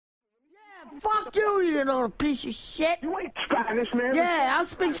Fuck you, you little piece of shit. You ain't Spanish, man. Yeah, I'll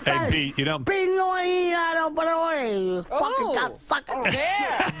speak Spanish. Hey, Pete, you don't... You fucking cocksucker. Oh,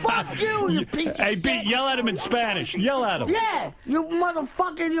 yeah. Fuck you piece of shit. Hey, Pete, yell at him in Spanish. Yell at him. Yeah, you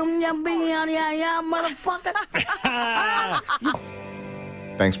motherfucker, you motherfucker.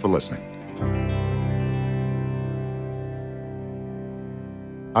 Thanks for listening.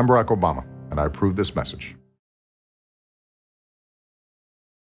 I'm Barack Obama, and I approve this message.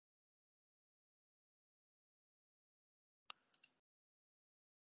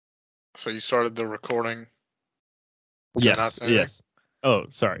 So you started the recording? Yes. Yes. Oh,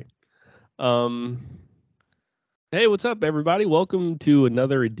 sorry. Hey, what's up, everybody? Welcome to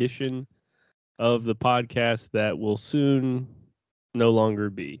another edition of the podcast that will soon no longer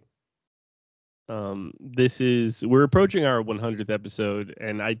be. We're approaching our 100th episode,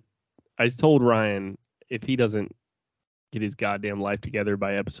 and I told Ryan if he doesn't get his goddamn life together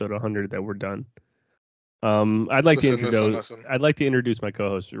by episode 100 that we're done. I'd like to introduce my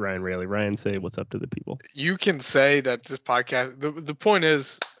co-host Ryan Rayleigh. Ryan, say what's up to the people. You can say that this podcast. The point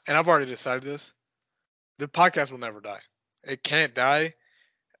is, and I've already decided this. The podcast will never die. It can't die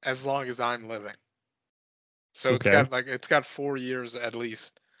as long as I'm living. So Okay. it's got 4 years at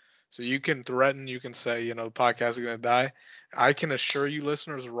least. So you can threaten, you can say, the podcast is gonna die. I can assure you,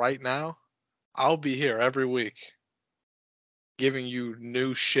 listeners, right now, I'll be here every week, giving you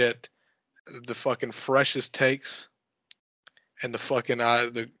new shit. The fucking freshest takes, and the fucking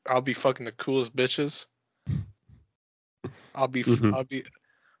I'll be fucking the coolest bitches. I'll be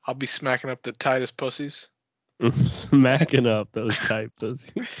smacking up the tightest pussies. Smacking up those tight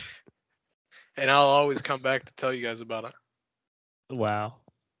pussies. And I'll always come back to tell you guys about it. Wow.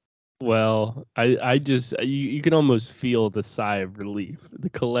 Well, I just you can almost feel the sigh of relief,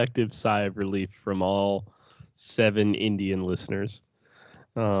 the collective sigh of relief from all 7 Indian listeners.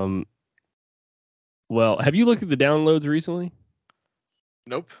 Well, have you looked at the downloads recently?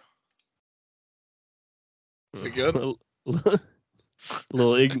 Nope. Is it good?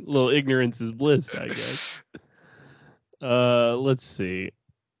 little ignorance is bliss, I guess. Let's see.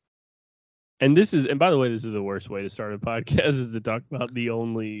 And by the way, this is the worst way to start a podcast, is to talk about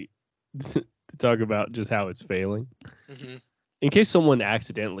to talk about just how it's failing. Mm-hmm. In case someone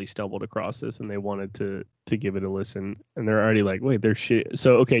accidentally stumbled across this and they wanted to give it a listen, and they're already like, wait, there's shit.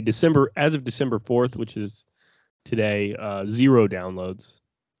 So, okay, as of December 4th, which is today, 0 downloads.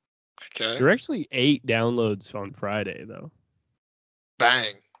 Okay. There are actually 8 downloads on Friday, though.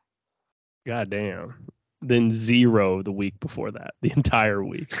 Bang. God damn. Then 0 the week before that. The entire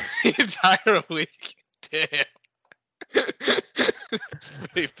week. The entire week. Damn.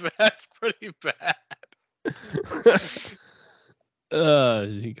 That's pretty bad.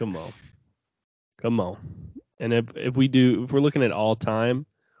 Come on. And if we're looking at all time,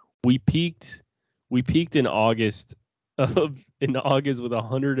 we peaked in August with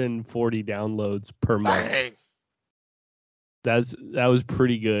 140 downloads per month. Bang. That was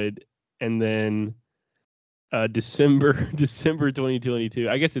pretty good. And then December 2022.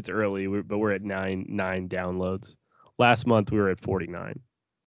 I guess it's early, but we're at 9 downloads. Last month we were at 49.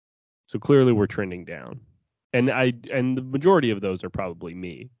 So clearly we're trending down. And the majority of those are probably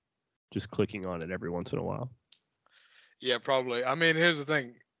me, just clicking on it every once in a while. Yeah, probably. I mean, here's the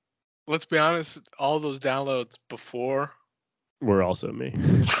thing. Let's be honest. All those downloads before were also me.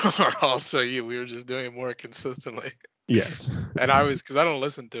 Are also you. We were just doing it more consistently. Yes. And because I don't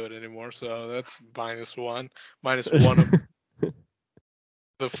listen to it anymore, so that's minus one of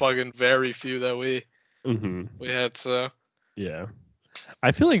the fucking very few that we had. So yeah.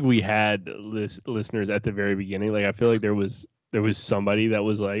 I feel like we had listeners at the very beginning. Like, I feel like there was somebody that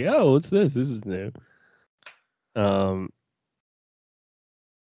was like, "Oh, what's this? This is new." I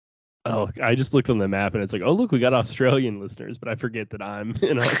just looked on the map and it's like, "Oh, look, we got Australian listeners," but I forget that I'm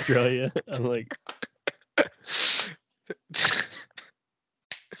in Australia. I'm like,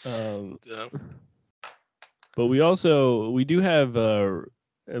 yeah. But we do have it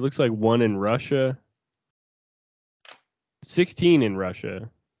looks like 1 in Russia. 16 in Russia.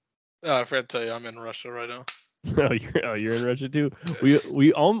 Oh, I forgot to tell you, I'm in Russia right now. You're in Russia too.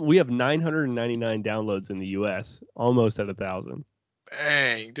 We have 999 downloads in the U.S. Almost at 1,000.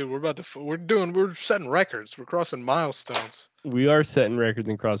 Dang, dude, we're setting records. We're crossing milestones. We are setting records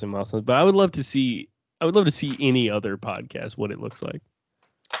and crossing milestones. But I would love to see any other podcast what it looks like.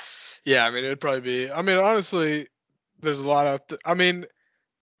 Yeah, I mean, it'd probably be. I mean, honestly, there's a lot of. I mean,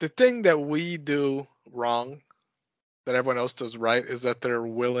 the thing that we do wrong that everyone else does right is that they're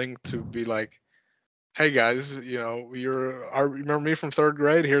willing to be like, hey guys, remember me from 3rd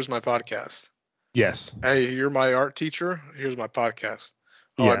grade? Here's my podcast. Yes. Hey, you're my art teacher. Here's my podcast.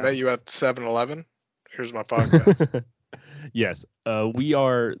 Oh, I met you at 7-Eleven. Here's my podcast. Yes.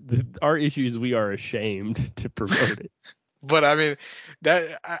 Our issue is we are ashamed to promote it. But I mean,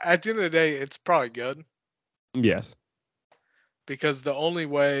 that at the end of the day, it's probably good Yes. because the only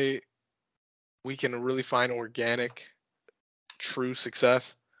way we can really find organic, true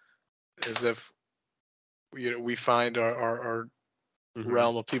success is if we find our Mhm.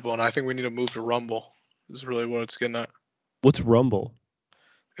 realm of people, and I think we need to move to Rumble. Is really what it's getting at. What's Rumble?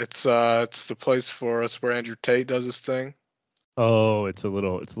 It's the place for us where Andrew Tate does his thing. Oh, it's a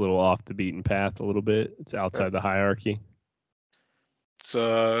little off the beaten path a little bit. It's outside the hierarchy.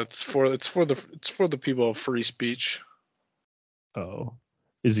 It's for the people of free speech. Oh.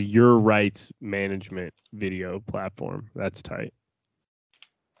 Is Your Rights Management video platform. That's tight.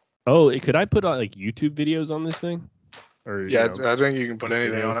 Oh, could I put on like YouTube videos on this thing? Or Yeah, I think you can put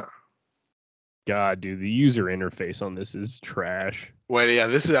anything on it. God, dude, the user interface on this is trash. Wait, yeah,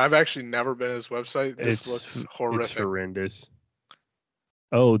 I've actually never been to this website. This looks horrific. It's horrendous.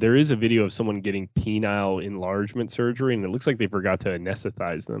 Oh, there is a video of someone getting penile enlargement surgery, and it looks like they forgot to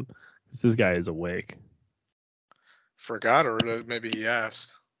anesthetize them. Because this guy is awake. Forgot, or maybe he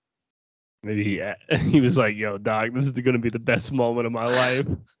asked. Maybe he was like, "Yo, doc, this is going to be the best moment of my life."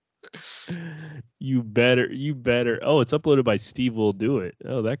 You better. Oh, it's uploaded by Steve Will Do It.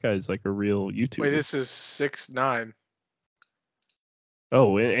 Oh, that guy's like a real YouTuber. Wait, this is 6ix9ine.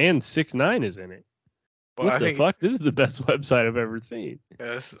 Oh, and 6ix9ine is in it. Well, what the fuck? This is the best website I've ever seen.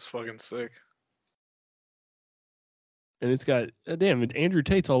 Yeah, this is fucking sick. And it's got damn, Andrew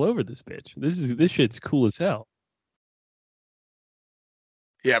Tate's all over this bitch. This shit's cool as hell.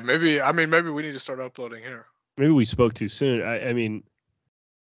 Yeah, maybe we need to start uploading here. Maybe we spoke too soon. I mean,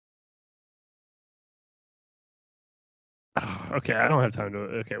 okay, I don't have time to.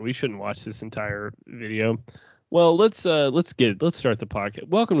 Okay, we shouldn't watch this entire video. Well, let's start the podcast.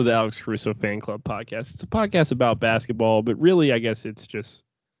 Welcome to the Alex Caruso Fan Club podcast. It's a podcast about basketball, but really, I guess it's just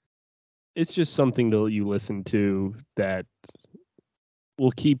something that you listen to that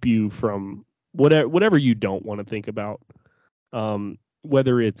will keep you from whatever you don't want to think about.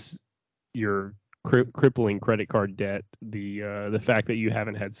 Whether it's your crippling credit card debt, the fact that you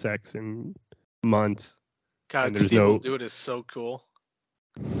haven't had sex in months. God, Steve Will Do It is so cool.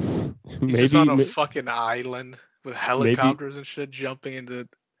 He's just on a fucking island with helicopters and shit, jumping into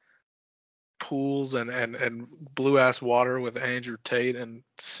pools and blue ass water with Andrew Tate and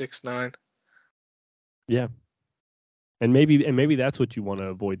 6ix9ine. Yeah, and maybe that's what you want to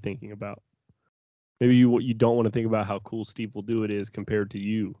avoid thinking about. Maybe you don't want to think about how cool Steve Will Do It is compared to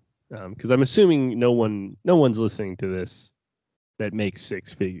you, because I'm assuming no one's listening to this that makes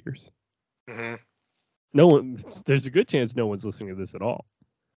six figures. Mm-hmm. No one. There's a good chance no one's listening to this at all.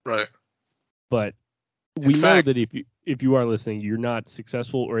 Right. But we know that if you are listening, you're not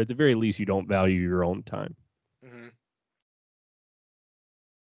successful, or at the very least, you don't value your own time. Mm-hmm.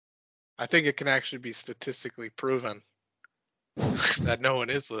 I think it can actually be statistically proven that no one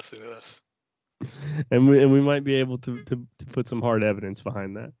is listening to this. And we might be able to put some hard evidence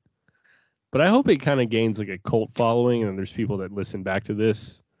behind that. But I hope it kind of gains like a cult following, and there's people that listen back to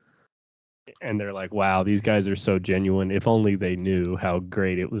this, and they're like, "Wow, these guys are so genuine. If only they knew how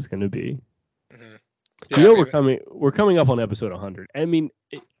great it was going to be." Mm-hmm. Yeah, we're coming up on episode 100. I mean,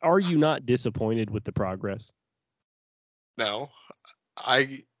 are you not disappointed with the progress? No,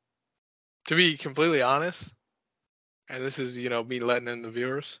 to be completely honest, and this is me letting in the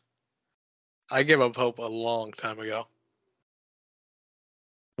viewers, I gave up hope a long time ago.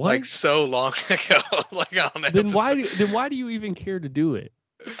 What? Like so long ago. Like on then why do you even care to do it?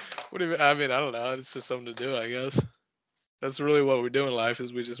 What do you mean? I mean, I don't know. It's just something to do, I guess. That's really what we do in life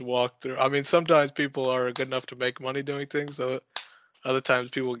is we just walk through. I mean, sometimes people are good enough to make money doing things. So other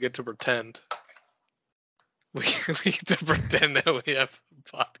times people get to pretend. We get to pretend that we have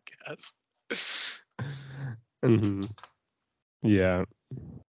a podcast. Mm-hmm. Yeah.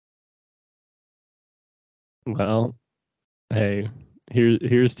 Well, hey,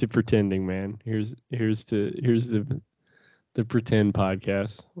 here's to pretending, man. Here's the pretend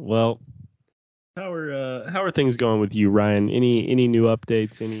podcast. Well, how are things going with you, Ryan? Any new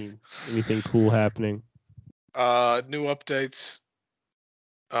updates? Anything cool happening? New updates.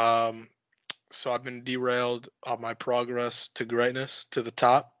 So I've been derailed on my progress to greatness, to the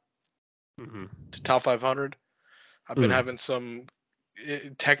top, to top 500. I've been having some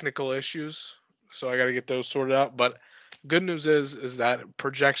technical issues, so I got to get those sorted out. But good news is that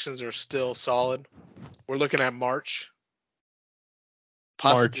projections are still solid. We're looking at March.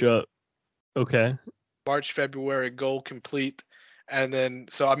 Okay. March, February, goal complete, and then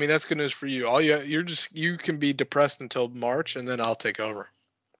so I mean that's good news for you. You can be depressed until March, and then I'll take over.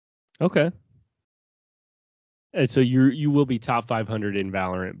 Okay. And so you will be top 500 in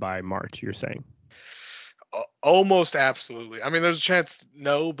Valorant by March, you're saying? Almost absolutely. I mean, there's a chance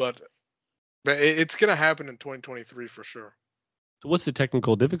no, but it's gonna happen in 2023 for sure. So what's the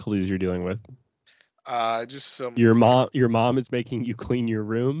technical difficulties you're dealing with? Just some. Your mom is making you clean your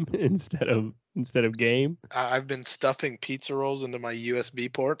room instead of game. I've been stuffing pizza rolls into my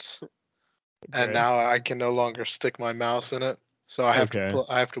USB ports, and Okay. now I can no longer stick my mouse in it. So I have Okay.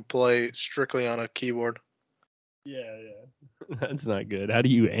 I have to play strictly on a keyboard. Yeah. That's not good. How do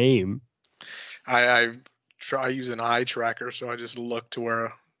you aim? I try using eye tracker, so I just look to where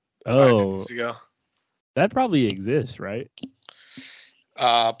I Oh, need to go. that probably exists, right?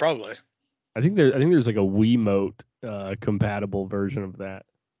 Probably. I think there's like a Wiimote compatible version of that.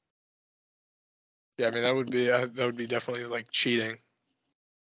 Yeah, I mean that would be definitely like cheating.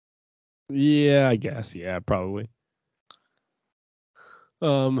 Yeah, I guess. Yeah, probably.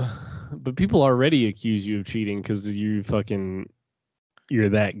 But people already accuse you of cheating because you're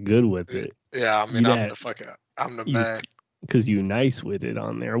that good with it. Yeah, I mean I'm the You man. because you nice with it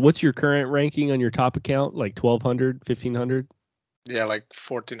on there. What's your current ranking on your top account? Like 1200, 1500? Yeah, like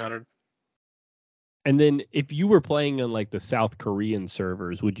 1400. And then if you were playing on like the South Korean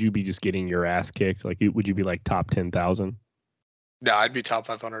servers, would you be just getting your ass kicked? Like, would you be like top 10,000? Yeah, I'd be top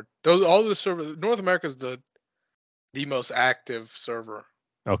 500. Those all the servers. North America's the most active server.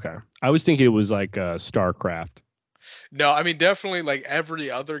 Okay. I was thinking it was like StarCraft. No, I mean definitely like every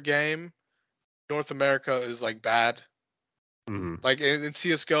other game, North America is like bad. Mm-hmm. Like in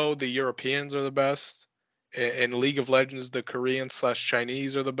CS:GO, the Europeans are the best. In League of Legends, the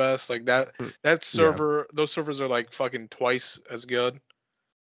Korean/Chinese are the best. Like that Yeah. server, those servers are like fucking twice as good.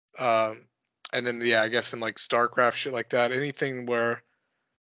 Um, and then yeah, I guess in like StarCraft shit like that, anything where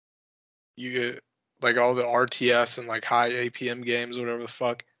you get like all the RTS and like high APM games, or whatever the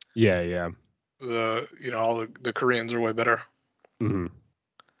fuck, Yeah. all the Koreans are way better. Mm-hmm.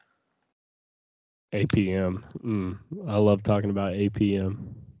 APM. I love talking about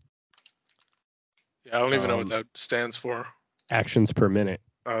APM. Yeah, I don't even know what that stands for. Actions per minute.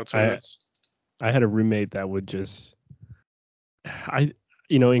 Oh, that's what it is. I had a roommate that would just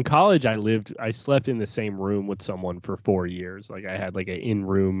in college I slept in the same room with someone for 4 years. Like I had like an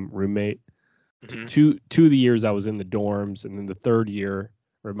in-room roommate. Mhm. Two of the years I was in the dorms, and then the third year,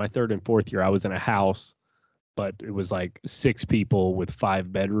 or my third and fourth year, I was in a house, but it was like 6 people with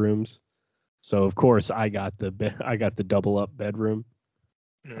 5 bedrooms. So of course I got the double up bedroom.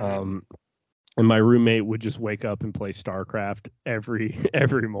 Mhm. And my roommate would just wake up and play StarCraft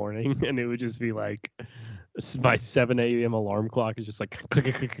every morning, and it would just be like my 7 a.m. alarm clock is just like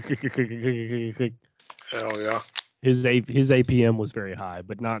click, click, click, click, click, click, click, click. Hell yeah. His APM was very high,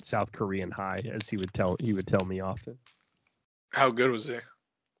 but not South Korean high, as he would tell me often. How good was he?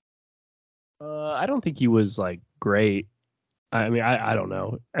 I don't think he was like great. I mean, I don't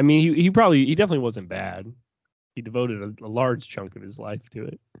know. I mean, he definitely wasn't bad. He devoted a large chunk of his life to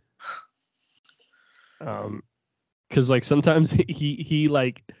it. Because like sometimes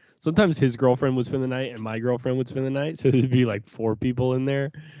sometimes his girlfriend would spend the night and my girlfriend would spend the night, so there'd be like 4 people in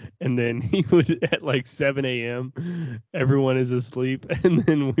there, and then he would at like 7 a.m. everyone is asleep, and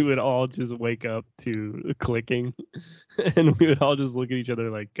then we would all just wake up to clicking, and we would all just look at each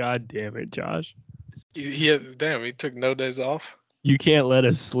other like, God damn it, Josh. He took no days off. You can't let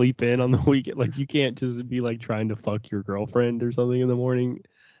us sleep in on the weekend. Like you can't just be like trying to fuck your girlfriend or something in the morning.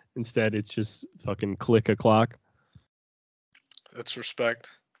 Instead, it's just fucking click a clock. That's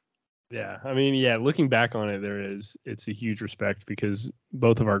respect. Yeah, I mean, yeah, looking back on it, it's a huge respect because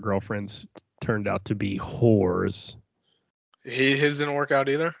both of our girlfriends turned out to be whores. His didn't work out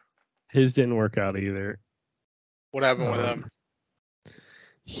either. His didn't work out either. What happened with him?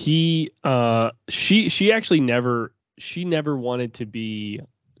 She actually never wanted to be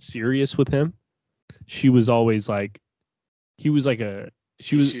serious with him. She was always like, he was like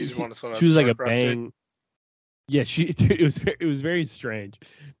she was like a bang. Yeah, it was very strange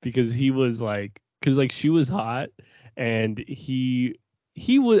because he was like, because like she was hot and he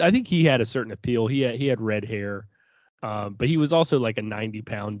was, I think he had a certain appeal. He had red hair, but he was also like a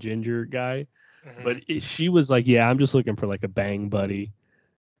 90-pound ginger guy. Mm-hmm. But she was like, yeah, I'm just looking for like a bang buddy,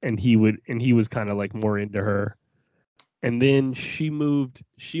 and he was kind of like more into her. And then she moved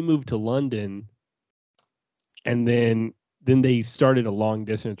to London, and then they started a long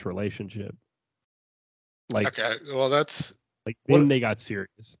distance relationship. Like, okay, well that's like then they got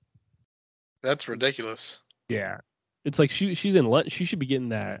serious. That's ridiculous. Yeah, it's like she's in London. She should be getting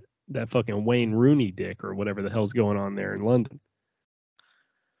that fucking Wayne Rooney dick or whatever the hell's going on there in London.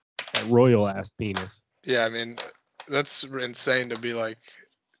 That royal ass penis. Yeah, I mean that's insane to be like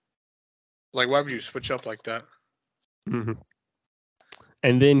Like, why would you switch up like that? Mm-hmm.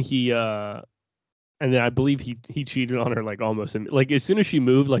 And then and then I believe he cheated on her like almost like as soon as she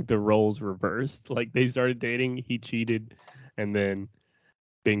moved, like the roles reversed. Like they started dating, he cheated, and then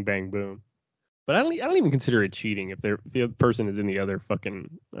bing bang boom. But I don't even consider it cheating if the person is in the other fucking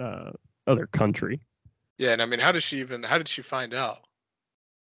other country. Yeah, and I mean, how did she find out?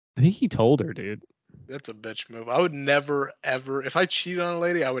 I think he told her, dude. That's a bitch move. I would never ever, if I cheated on a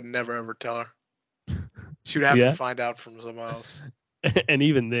lady, I would never ever tell her. She would have Yeah. to find out from someone else. And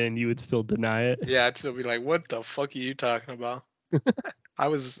even then, you would still deny it. Yeah, I'd still be like, "What the fuck are you talking about?" I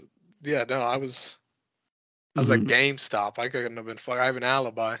was like Mhm. GameStop. I couldn't have been I have an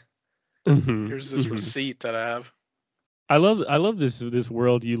alibi. Mhm. Here's this Mhm. receipt that I have. I love this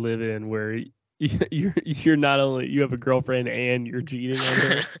world you live in where you're not only you have a girlfriend and you're cheating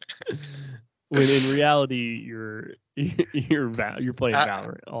on her. When in reality you're playing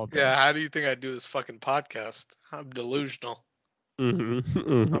Valorant all the time. Yeah, how do you think I do this fucking podcast? I'm delusional.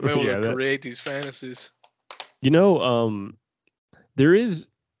 Mm-hmm. I'm able Yeah, to create these fantasies. there is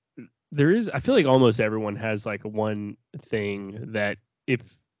I feel like almost everyone has like one thing that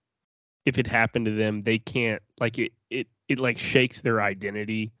if it happened to them, they can't like it like shakes their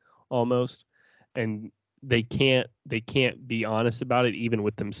identity almost, and they can't be honest about it even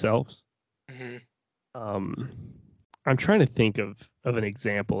with themselves. Hmm. I'm trying to think of an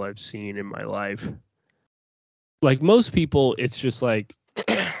example I've seen in my life. Like most people, it's just like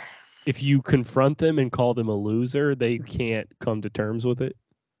if you confront them and call them a loser, they can't come to terms with it.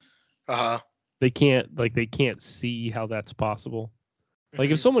 Uh-huh. They can't see how that's possible. Like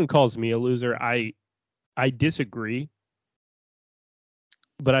if Mhm. someone calls me a loser, I disagree,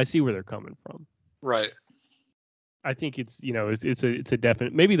 but I see where they're coming from. Right. I think it's it's a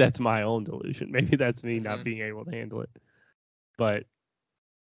definite. Maybe that's my own delusion. Maybe that's me not Mhm. being able to handle it. But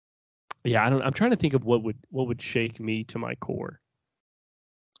yeah, I'm trying to think of what would shake me to my core.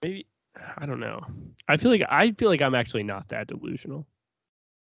 Maybe I don't know. I feel like I'm actually not that delusional.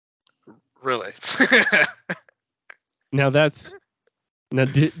 Really. Now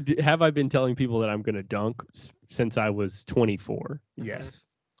have I been telling people that I'm gonna dunk since I was 24? Mhm. Yes.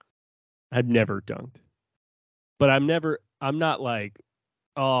 I've never dunked, but I'm not like,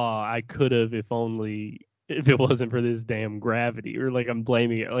 oh, I could have if it wasn't for this damn gravity, or like I'm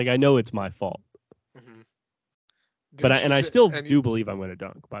blaming it. Like I know it's my fault, Mhm. but Didn't you I say- still and do you, believe I'm going to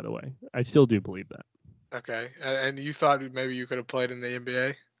dunk. By the way, I still do believe that. okay, and you thought maybe you could have played in the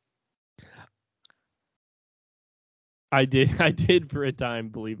NBA? I did I did for a time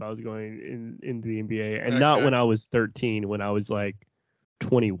believe I was going into the NBA, and not Okay. when I was 13. When I was like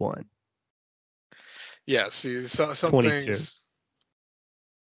 21, Yeah. See, some 22. things.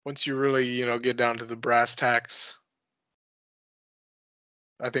 Once you really, get down to the brass tacks,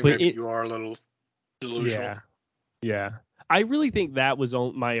 I think But maybe you are a little delusional. yeah. I really think that was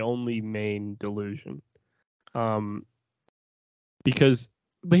my only main delusion. Because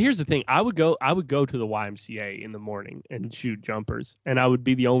but here's the thing, I would go to the YMCA in the morning and shoot jumpers, and I would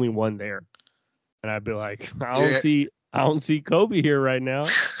be the only one there. And I'd be like, I don't see Kobe here right now.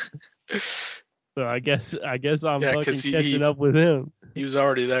 So I guess I'm Yeah, fucking 'cause catching up with him. he was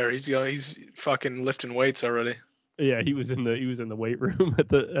already there. He's fucking lifting weights already. Yeah, he was in the weight room at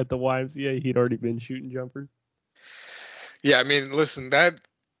the YMCA. He'd already been shooting jumpers. Yeah, I mean, listen, that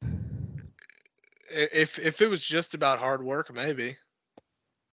if it was just about hard work, maybe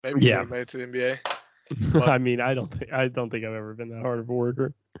you would Yeah. have made it to the NBA. But, I mean, I don't think I've ever been that hard of a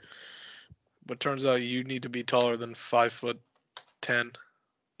worker. but turns out you need to be taller than 5'10".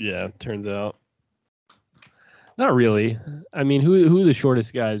 Yeah, turns out. Not really. I mean, who are the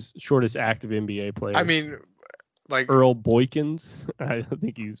shortest active NBA players? I mean, like Earl Boykins. I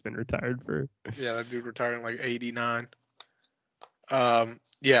think he's been retired for. yeah, that dude retired in like 89.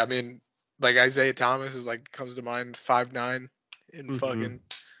 Yeah, I mean, like Isaiah Thomas is like comes to mind, 5'9" in Mhm. fucking.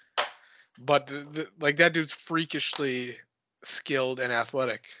 But like that dude's freakishly skilled and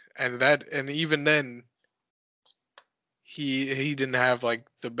athletic, and even then, he didn't have like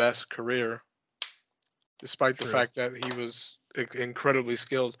the best career, despite the True. fact that he was incredibly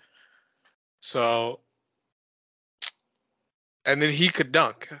skilled. So, and then he could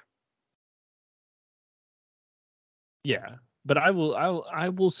dunk. Yeah, but I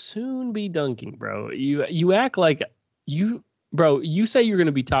will soon be dunking, bro. You act like you say you're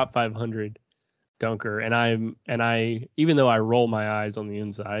gonna be top 500 dunker, and I even though I roll my eyes on the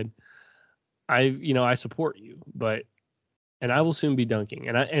inside, I support you, and I will soon be dunking,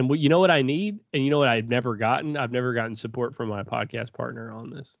 and what you know what I need, and you know what I've never gotten support from my podcast partner on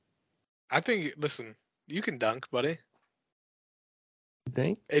this. I think. Listen, you can dunk, buddy. You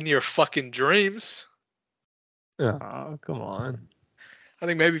think? In your fucking dreams. Oh, come on. I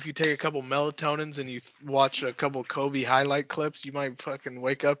think maybe if you take a couple melatonins and you watch a couple Kobe highlight clips, you might fucking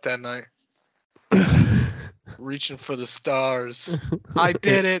wake up that night reaching for the stars. I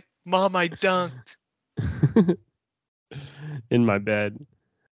did it, Mom! I dunked. In my bed.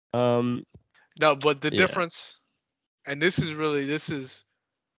 No, but the Yeah. difference, and this is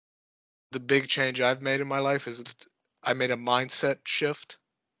the big change I've made in my life is I made a mindset shift.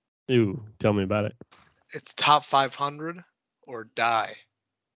 Ooh, tell me about it. It's top 500 or die.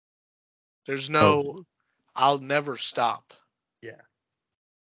 There's no, Oh, I'll never stop. yeah.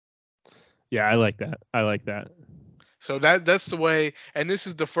 Yeah, I like that. I like that. So that's the way, and this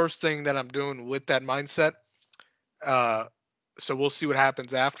is the first thing that I'm doing with that mindset. So we'll see what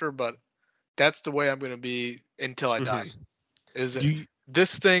happens after, but that's the way I'm going to be until I die. Is it Do you,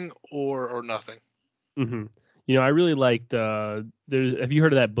 this thing or nothing? You know, I really liked. Have you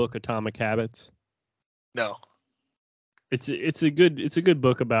heard of that book, Atomic Habits? No. It's a good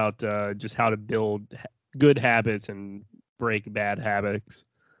book about just how to build good habits and break bad habits.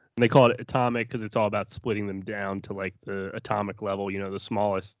 And they call it Atomic because it's all about splitting them down to like the atomic level, you know, the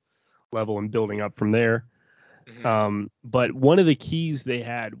smallest level, and building up from there. Mhm. But one of the keys they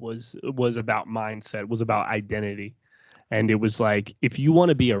had was about mindset, was about identity, and it was like, if you want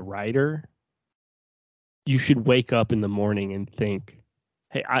to be a writer, you should wake up in the morning and think,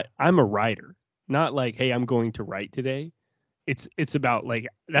 hey, I'm a writer. Not like, hey, I'm going to write today. It's about like,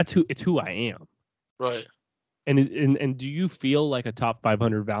 it's who I am. Right. And do you feel like a top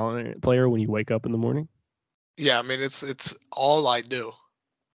 500 Valorant player when you wake up in the morning? Yeah, I mean it's all I do.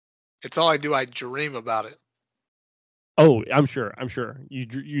 It's all I do. I dream about it. Oh, I'm sure.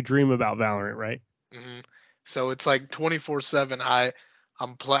 You dream about Valorant, right? Hmm. So it's like 24/7.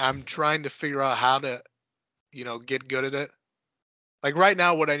 I'm trying to figure out how to, get good at it. Like right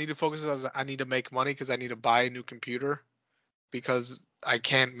now, what I need to focus on is I need to make money because I need to buy a new computer because I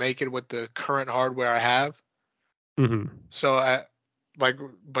can't make it with the current hardware I have. Mm-hmm. So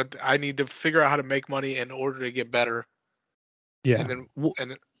but I need to figure out how to make money in order to get better. Yeah. And then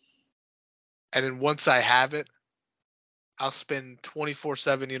and then, and then once I have it, I'll spend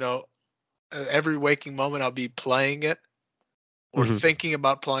 24/7. Every waking moment I'll be playing it or Mm-hmm. thinking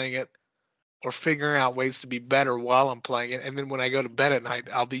about playing it or figuring out ways to be better while I'm playing it. And then when I go to bed at night,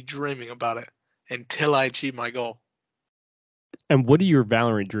 I'll be dreaming about it until I achieve my goal. And what are your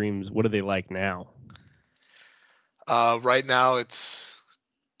Valorant dreams? What are they like now? Right now, it's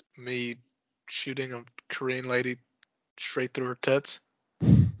me shooting a Korean lady straight through her tits,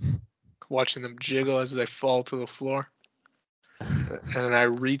 watching them jiggle as they fall to the floor. And then I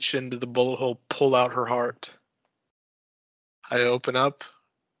reach into the bullet hole, pull out her heart. I open up,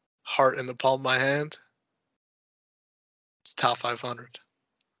 heart in the palm of my hand. It's top 500.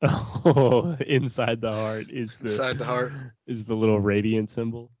 Oh, inside the heart Inside the heart. is the little radiant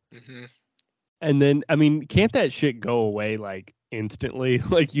symbol. Hmm. And then, I mean, can't that shit go away like instantly?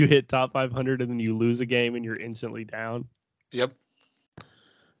 Like you hit top 500 and then you lose a game and you're instantly down. Yep.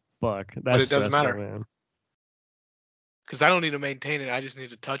 Fuck, But that's it doesn't stressful, matter man. because I don't need to maintain it. I just need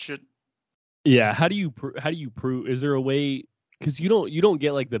to touch it. Yeah, how do you prove? Is there a way? Because you don't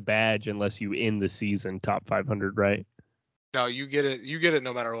get like the badge unless you end the season top 500, right? No, you get it. You get it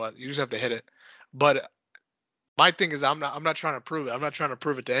no matter what. You just have to hit it. But my thing is, I'm not trying to prove it. I'm not trying to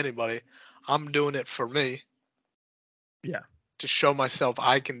prove it to anybody. I'm doing it for me Yeah. to show myself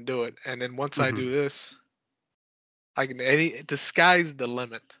I can do it. And then once I Hmm. do this, I can. The sky's the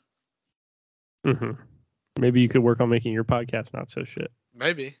limit. Hmm. Maybe you could work on making your podcast not so shit.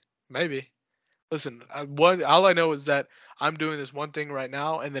 Maybe, maybe. Listen, all I know is that I'm doing this one thing right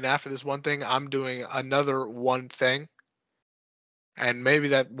now, and then after this one thing, I'm doing another one thing, and maybe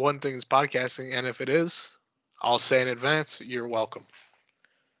that one thing is podcasting. And if it is, I'll say in advance, you're welcome,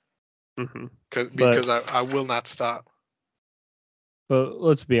 Hmm. because I will not stop. But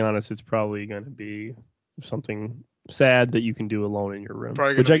let's be honest, it's probably going to be something sad that you can do alone in your room,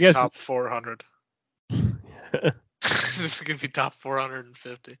 Probably which gonna I be guess. top 400. This is gonna be top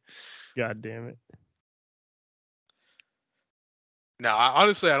 450. God damn it. No,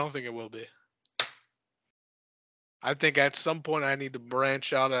 honestly, I don't think it will be. I think at some point I need to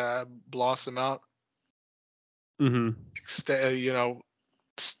branch out, blossom out, Hmm.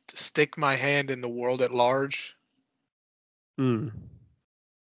 stick my hand in the world at large. Mm.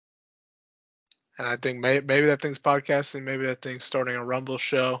 And I think maybe that thing's podcasting, maybe that thing's starting a Rumble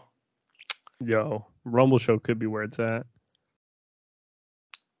show. Yo, Rumble Show could be where it's at.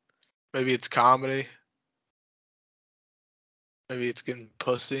 Maybe it's comedy. Maybe it's getting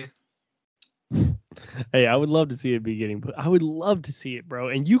pussy. Hey, I would love to see it be getting put. I would love to see it, bro.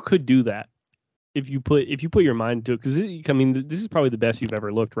 And you could do that if you put your mind to it. Because I mean, this is probably the best you've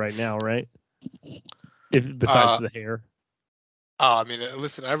ever looked right now, right? If besides the hair. I mean,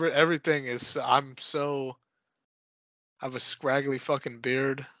 listen, everything is. I have a scraggly fucking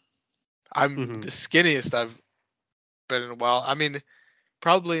beard. I'm the skinniest I've been in a while. I mean,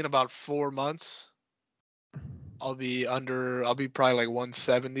 probably in about 4 months, I'll be probably like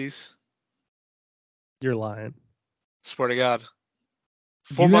 170s. You're lying. Swear to God.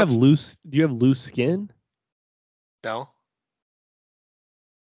 Do you have loose skin? No.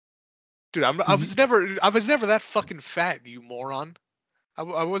 Dude, I was never that fucking fat, you moron.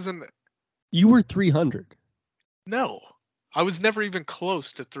 I wasn't. You were 300. No, I was never even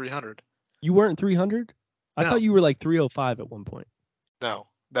close to 300. You weren't 300? I thought you were like 305 at one point. No.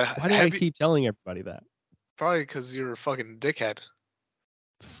 Why do I keep telling everybody that? Probably because you're a fucking dickhead.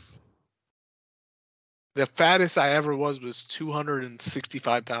 The fattest I ever was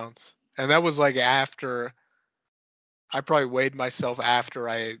 265 pounds. And that was like after I probably weighed myself after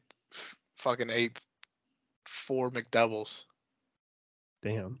I fucking ate 4 McDoubles.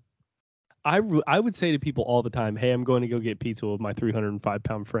 Damn. I would say to people all the time, hey, I'm going to go get pizza with my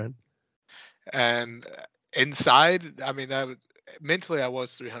 305-pound friend. And inside, I mean, mentally I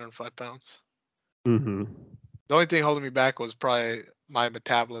was 305 pounds. Mm-hmm. The only thing holding me back was probably my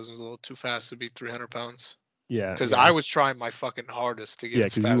metabolism was a little too fast to be 300 pounds. Yeah. Because I was trying my fucking hardest to get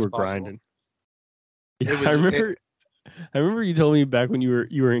as fat as possible. Grinding. Yeah, I remember you told me back when you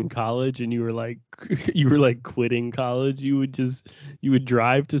were in college and you were like quitting college. You would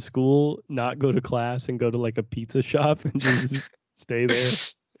drive to school, not go to class, and go to like a pizza shop and just stay there.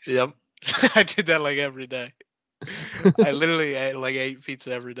 Yep. I did that like every day. I literally ate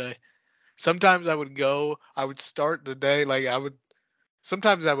pizza every day. Sometimes I would start the day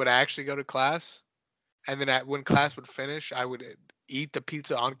sometimes I would actually go to class, and then when class would finish, I would eat the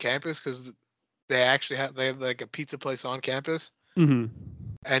pizza on campus because they have like a pizza place on campus. Mm-hmm.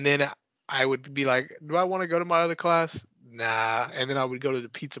 And then I would be like, do I want to go to my other class? Nah. And then I would go to the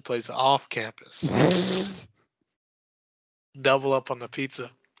pizza place off campus. Double up on the pizza.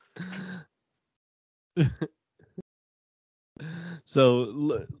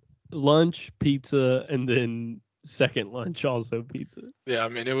 So lunch, pizza, and then second lunch also pizza. Yeah, I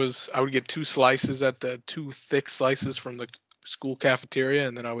mean I would get 2 slices two thick slices from the school cafeteria,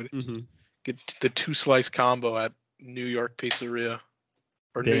 and then I would get the 2-slice combo at New York Pizzeria.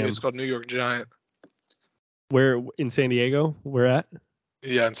 Or it's called New York Giant. Where in San Diego? Where at?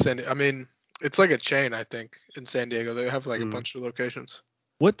 Yeah, I mean, it's like a chain, I think, in San Diego. They have like a bunch of locations.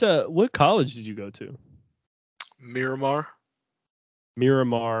 What college did you go to?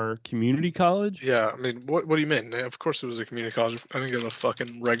 Miramar Community College? Yeah, I mean, what do you mean? Of course it was a community college. I didn't go to a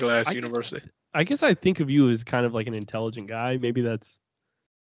fucking regular ass university. I guess I think of you as kind of like an intelligent guy. Maybe that's.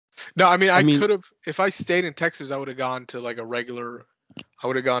 No, I mean, I could have. If I stayed in Texas, I would have gone to like I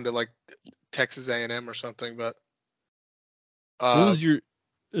would have gone to like Texas A&M or something. But what was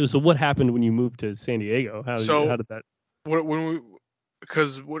so what happened when you moved to San Diego? How did that?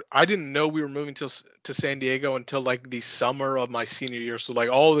 Because I didn't know we were moving to San Diego until like the summer of my senior year. So like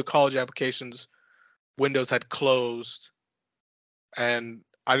all the college applications windows had closed, and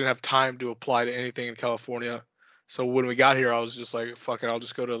I didn't have time to apply to anything in California. So when we got here, I was just like, fuck it, I'll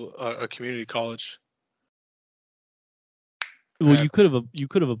just go to a community college. Well, you could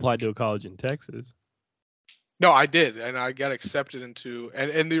have applied to a college in Texas. No, I did, and I got accepted into.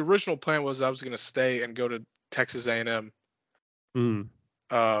 And the original plan was I was going to stay and go to Texas A&M.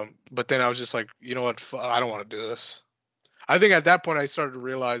 But then I was just like, you know what? I don't want to do this. I think at that point I started to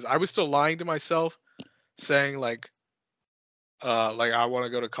realize I was still lying to myself, saying like I want to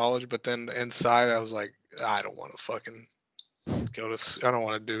go to college, but then inside I was like, I don't want to fucking I don't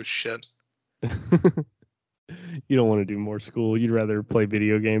want to do shit. You don't want to do more school. You'd rather play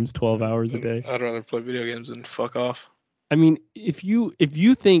video games 12 hours a day. I'd rather play video games than fuck off. I mean, if you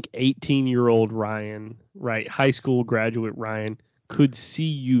think 18-year-old Ryan, right, high school graduate Ryan, could see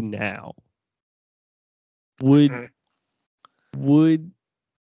you now, would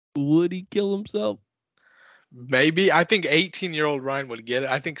he kill himself? Maybe. I think 18-year-old Ryan would get it.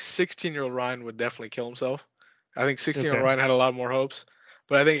 I think 16-year-old Ryan would definitely kill himself. I think 16-year-old Ryan had a lot more hopes,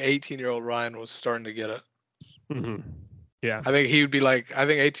 but I think 18-year-old Ryan was starting to get it. Mm-hmm. Yeah. I think he would be like, I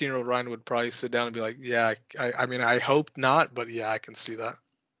think 18-year-old Ryan would probably sit down and be like, yeah, I mean, I hope not, but yeah, I can see that.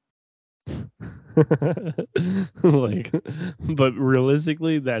 But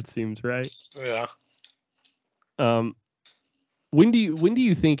realistically, that seems right. Yeah. When do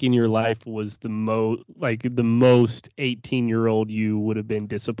you think in your life was the most 18-year-old you would have been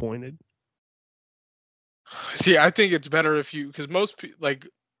disappointed? See, I think it's better if you, because like,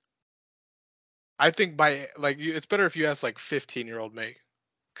 I think it's better if you ask like 15-year-old me,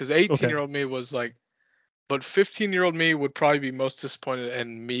 because 18-year-old me was like, but 15-year-old me would probably be most disappointed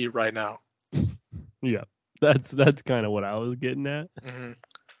in me right now. Yeah, that's kind of what I was getting at.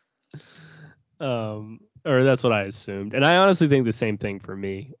 Or that's what I assumed, and I honestly think the same thing for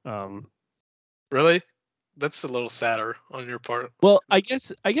me. Really? That's a little sadder on your part. Well, I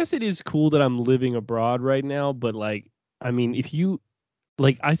guess it is cool that I'm living abroad right now, but like, I mean, if you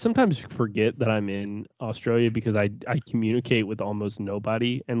like, I sometimes forget that I'm in Australia because I communicate with almost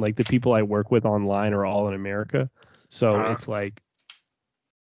nobody, and like the people I work with online are all in America, so it's like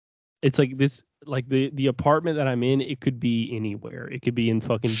this, like the apartment that I'm in, it could be anywhere. It could be in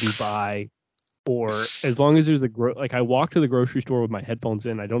fucking Dubai, or as long as there's like I walk to the grocery store with my headphones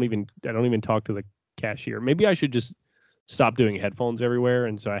in, I don't even talk to the cashier. Maybe I should just stop doing headphones everywhere,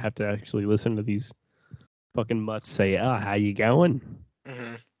 and so I have to actually listen to these fucking mutts say, how you going?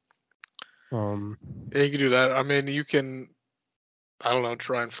 Yeah, you can do that. I mean, you can, I don't know,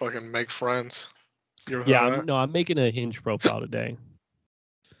 try and fucking make friends. I'm making a Hinge profile today,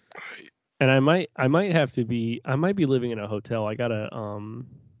 and I might be living in a hotel. I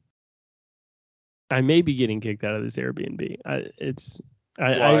may be getting kicked out of this Airbnb.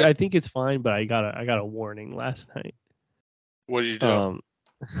 I think it's fine, but I got a warning last night. What did you do?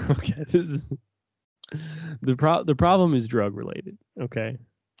 Okay, this is the problem is drug related. Okay.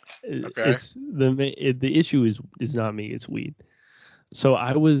 Okay. It's the issue is not me, it's weed. So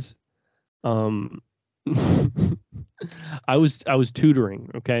I was I was tutoring,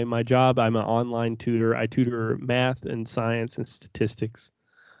 okay? My job, I'm an online tutor. I tutor math and science and statistics.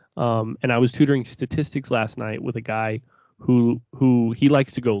 And I was tutoring statistics last night with a guy who he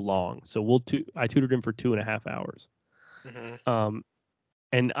likes to go long. So I tutored him for 2.5 hours.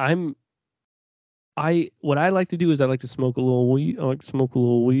 And what I like to do is I like to smoke a little weed. I like to smoke a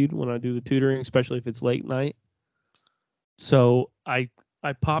little weed when I do the tutoring, especially if it's late night. So I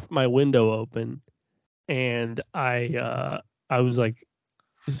popped my window open, and I was like,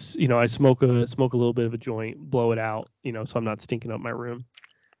 I smoke a little bit of a joint, blow it out, so I'm not stinking up my room.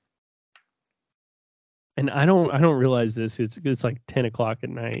 And I don't realize this. It's like 10 o'clock at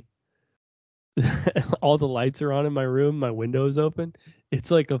night. All the lights are on in my room. My window's open. It's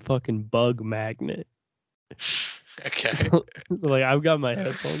like a fucking bug magnet. Okay. So like I've got my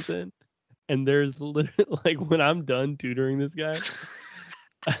headphones in, and there's literally, like, when I'm done tutoring this guy,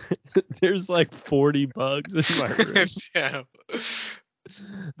 there's like 40 bugs in my room. Damn.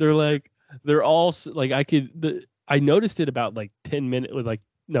 They're all like I noticed it about like 10 minutes with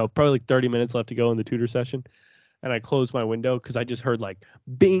probably like 30 minutes left to go in the tutor session. And I closed my window because I just heard like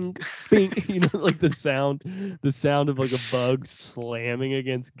bing, bing, like the sound of like a bug slamming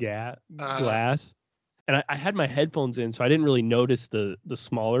against glass. And I had my headphones in, so I didn't really notice the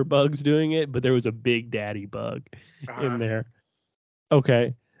smaller bugs doing it, but there was a big daddy bug in there.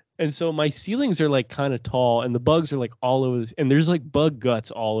 Okay. And so my ceilings are like kind of tall, and the bugs are like all over this, and there's like bug guts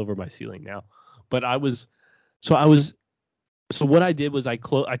all over my ceiling now. But so what I did was I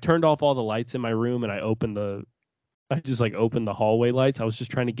turned off all the lights in my room, and I just opened the hallway lights. I was just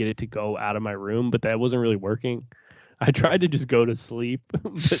trying to get it to go out of my room, but that wasn't really working. I tried to just go to sleep, but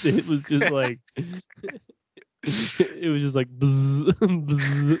it was just like it was just like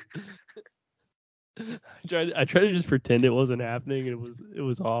bzz, bzz. I tried to just pretend it wasn't happening, and it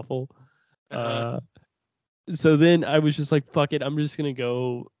was awful. So then I was just like, fuck it, I'm just gonna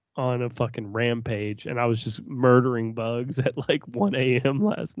go on a fucking rampage, and I was just murdering bugs at like 1 a.m.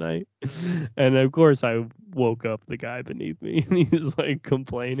 last night. And of course I woke up the guy beneath me, and he was like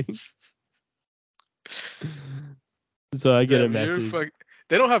complaining. So I get a message.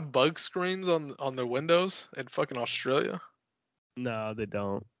 They don't have bug screens on their windows in fucking Australia? No, they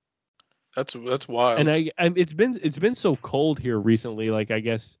don't. That's wild. And it's been so cold here recently. Like, I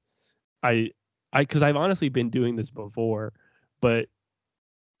guess because I've honestly been doing this before, but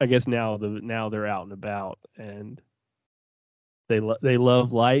I guess now they're out and about, and they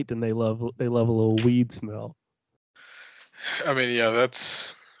love light, and they love a little weed smell. I mean, yeah,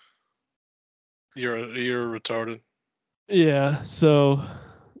 that's you're retarded. Yeah. So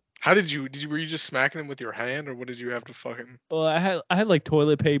how were you just smacking them with your hand, or what did you have to fucking? Well, I had like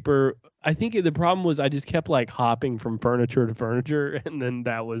toilet paper. I think the problem was I just kept like hopping from furniture to furniture, and then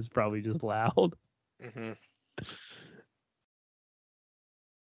that was probably just loud.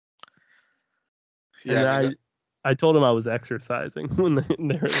 Yeah, and I told him I was exercising when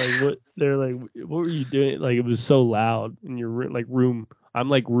they're like, what were you doing? Like, it was so loud in your room. I'm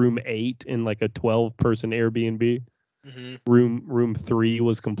like room 8 in like a 12-person Airbnb. Room 3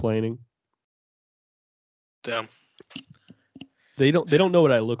 was complaining. Damn. They don't know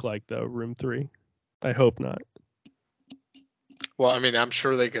what I look like though. Room 3. I hope not. Well, I mean, I'm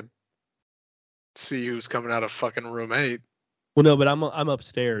sure they could see who's coming out of fucking room 8. Well, no, but I'm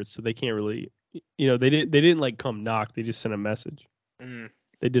upstairs, so they can't really. You know, they didn't like come knock. They just sent a message. Mm.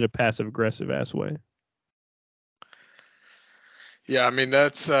 They did a passive aggressive ass way. Yeah, I mean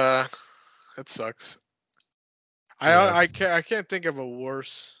that sucks. Yeah. I can't think of a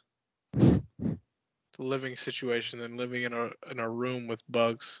worse living situation than living in a room with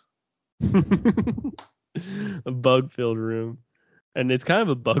bugs. A bug-filled room, and it's kind of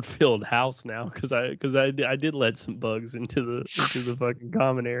a bug-filled house now because I did let some bugs into the fucking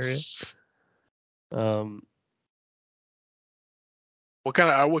common area. What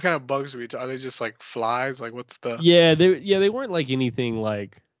kind of bugs are they? Just like flies? Like what's the? Yeah, they weren't like anything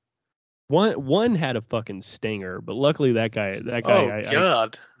like. One had a fucking stinger, but luckily that guy Oh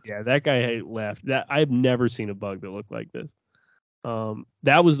God. that guy had left. That I've never seen a bug that looked like this.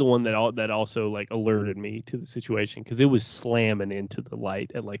 That was the one that also like alerted me to the situation because it was slamming into the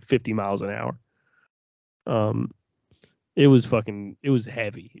light at like 50 miles an hour. It was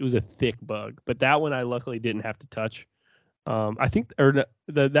heavy. It was a thick bug, but that one I luckily didn't have to touch. I think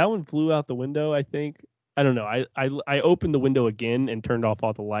that one flew out the window. I think. I don't know. I opened the window again and turned off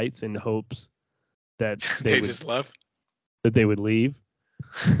all the lights in hopes that they just left. That they would leave.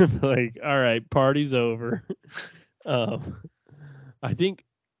 Like, all right, party's over. I think,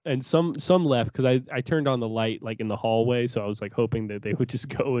 and some left because I turned on the light like in the hallway, so I was like hoping that they would just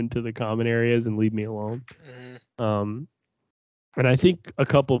go into the common areas and leave me alone. Mm-hmm. And I think a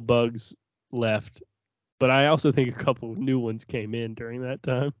couple bugs left, but I also think a couple new ones came in during that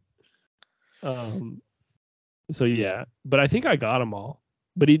time. So yeah, but I think I got them all.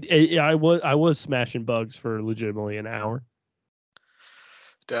 But I was smashing bugs for legitimately an hour.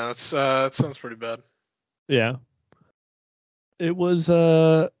 Damn, that sounds pretty bad. Yeah. It was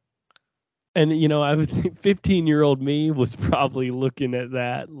and you know, I would think 15-year-old me was probably looking at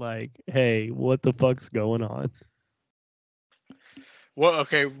that like, hey, what the fuck's going on?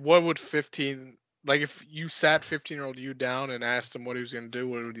 What would 15 like if you sat 15-year-old you down and asked him what he was gonna do,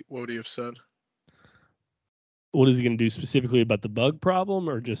 what would he have said? What is he going to do specifically about the bug problem,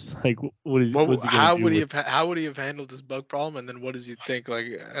 or just like what's he going to do? How would he have handled this bug problem, and then what does he think like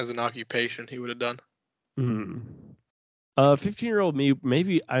as an occupation he would have done? 15-year-old me,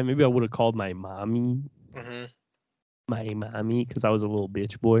 maybe I would have called my mommy, because I was a little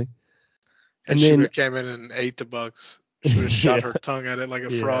bitch boy, and she would have came in and ate the bugs. She would have shot her tongue at it like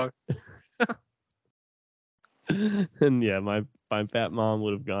a frog. And yeah, my fat mom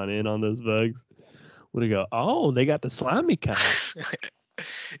would have gone in on those bugs. Would have go, oh, they got the slimy kind.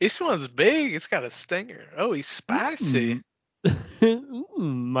 This one's big. It's got a stinger. Oh, he's spicy.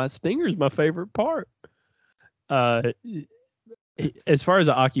 My stinger's my favorite part. As far as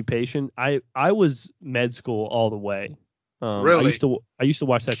an occupation, I was med school all the way. Really? I used to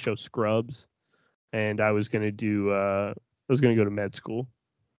watch that show Scrubs, and I was gonna go to med school.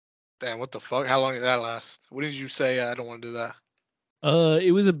 Damn, what the fuck? How long did that last? What did you say? I don't want to do that.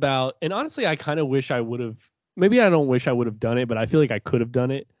 It was about, and honestly, I kind of wish I would have. Maybe I don't wish I would have done it, but I feel like I could have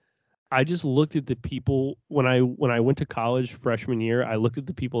done it. I just looked at the people when I went to college freshman year. I looked at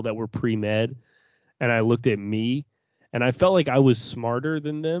the people that were pre-med, and I looked at me, and I felt like I was smarter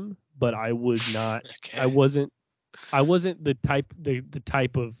than them, but I was not. Okay. I wasn't the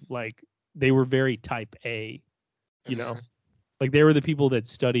type of like, they were very type A, you know, like they were the people that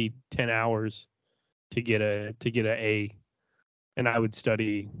studied 10 hours to get a A. And I would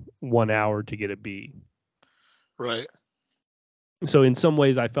study 1 hour to get a B. Right. So in some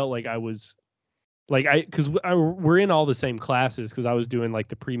ways, I felt like I was, like we're in all the same classes because I was doing like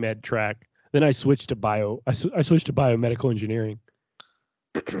the pre-med track. Then I switched to biomedical engineering,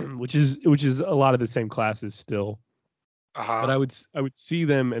 which is a lot of the same classes still. But I would see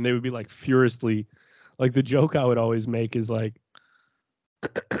them and they would be like furiously, like the joke I would always make is like.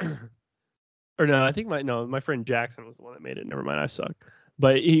 Or no, I think my friend Jackson was the one that made it. Never mind, I suck.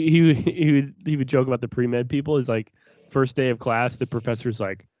 But he would joke about the pre-med people. Is like first day of class, the professor's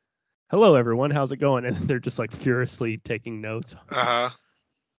like, "Hello, everyone, how's it going?" And they're just like furiously taking notes. Yeah,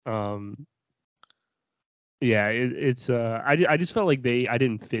 it's I just felt like I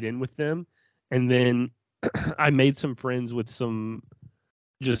didn't fit in with them, and then I made some friends with some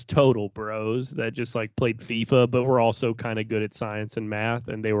just total bros that just like played FIFA, but were also kind of good at science and math,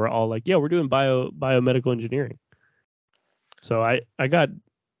 and they were all like, "Yeah, we're doing biomedical engineering." So I kind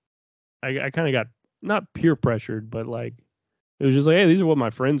of got not peer pressured, but like it was just like, "Hey, these are what my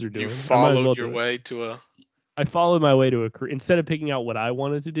friends are doing." You followed your way to a. I followed my way to a career. Instead of picking out what I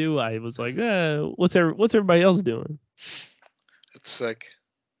wanted to do, I was like, what's everybody else doing? It's sick.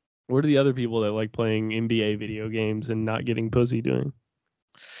 What are the other people that like playing NBA video games and not getting pussy doing?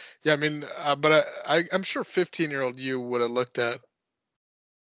 Yeah, I mean, but I'm sure 15-year-old you would have looked at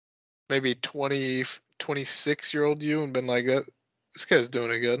maybe 20, 26-year-old you and been like, this guy's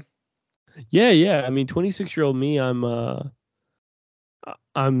doing it good. Yeah. I mean, 26-year-old me,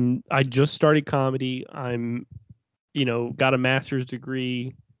 I just started comedy. I'm, got a master's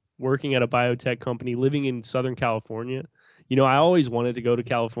degree, working at a biotech company, living in Southern California. I always wanted to go to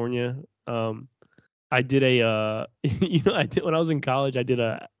California. I did when I was in college,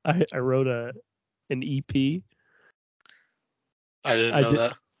 I wrote an EP. I didn't know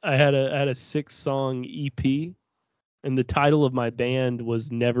that. I had a 6-song EP, and the title of my band was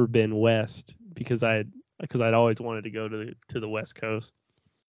Never Been West because I'd always wanted to go to the West Coast.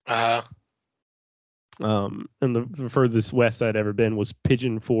 And the furthest west I'd ever been was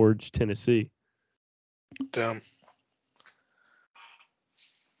Pigeon Forge, Tennessee. Damn.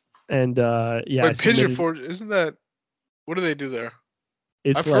 And yeah. Wait, Pigeon Forge, isn't that? What do they do there?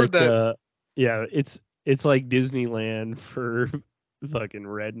 I've heard that. Yeah, it's like Disneyland for fucking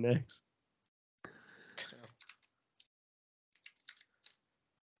rednecks.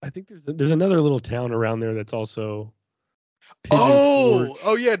 I think there's another little town around there that's also. Forge.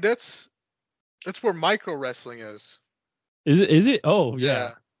 Oh yeah, that's where micro wrestling is. Is it? Oh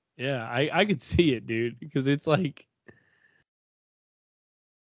yeah. Yeah, I could see it, dude, because it's like.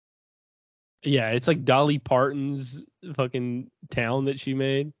 Yeah, it's like Dolly Parton's fucking town that she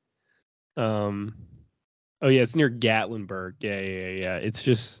made. Oh yeah, it's near Gatlinburg. Yeah. It's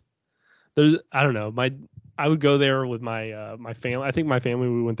just I don't know. I would go there with my my family. I think my family,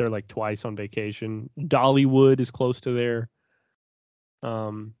 we went there like twice on vacation. Dollywood is close to there.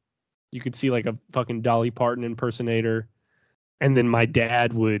 You could see like a fucking Dolly Parton impersonator, and then my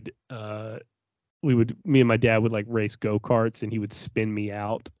dad would me and my dad would like race go-karts, and he would spin me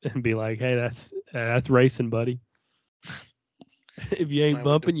out and be like, "Hey, that's racing, buddy. If you ain't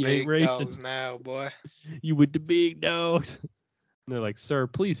bumping, you ain't racing. Dogs now, boy. You with the big dogs." And they're like, "Sir,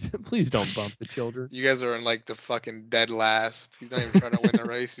 please don't bump the children." You guys are in like the fucking dead last. He's not even trying to win the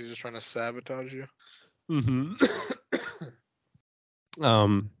race. He's just trying to sabotage you. Mm-hmm.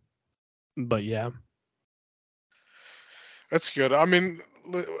 But yeah, that's good. I mean,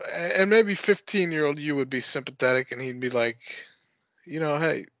 and maybe 15-year-old you would be sympathetic, and he'd be like,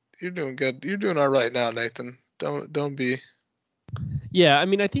 hey, you're doing good. You're doing all right now, Nathan. Don't be. Yeah, I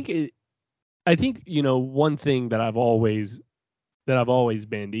mean, I think one thing that I've always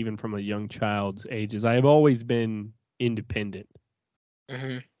been, even from a young child's age, is I have always been independent.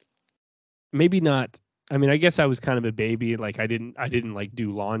 Mm-hmm. Maybe not. I mean, I guess I was kind of a baby. Like I didn't like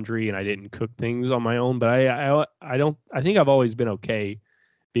do laundry, and I didn't cook things on my own. But I think I've always been okay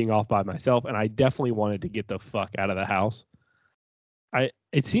being off by myself, and I definitely wanted to get the fuck out of the house.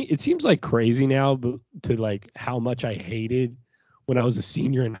 It seems like crazy now, but to like how much I hated when I was a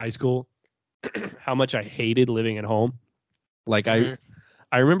senior in high school, how much I hated living at home. Like I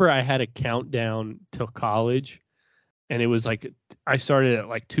remember I had a countdown till college, and it was like I started at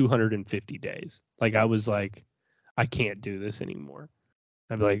like 250 days. Like I was like, I can't do this anymore.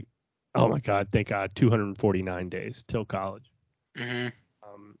 I'd be like, oh my God, thank God, 249 days till college. Mm-hmm.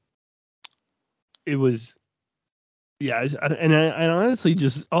 It was, yeah, and I honestly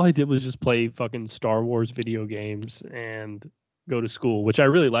just all I did was just play fucking Star Wars video games and go to school, which I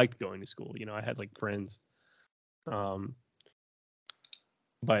really liked going to school. I had like friends.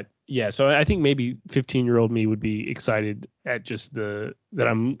 But yeah, so I think maybe 15-year-old me would be excited at just that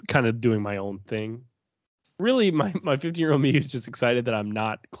I'm kind of doing my own thing. Really, my 15-year-old me is just excited that I'm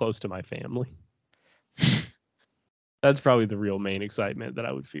not close to my family. That's probably the real main excitement that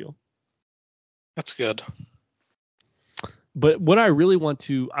I would feel. That's good. But what I really what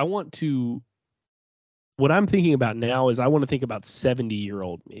I'm thinking about now is I want to think about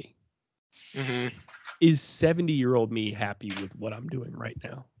 70-year-old me. Mm-hmm. Is 70-year-old me happy with what I'm doing right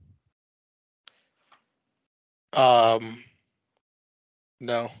now?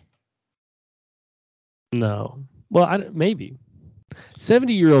 No. No. Well, maybe.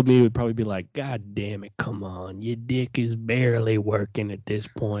 70-year-old me would probably be like, God damn it, come on. Your dick is barely working at this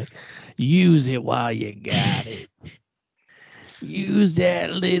point. Use it while you got it. Use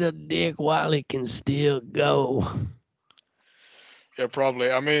that little dick while it can still go. Yeah,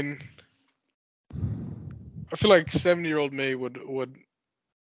 probably. I mean, I feel like 70-year-old me would,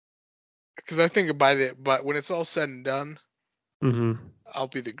 because I think but when it's all said and done, I'll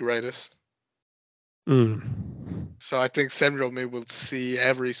be the greatest. So I think 7-year-old me will see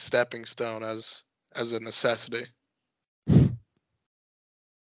every stepping stone as as a necessity.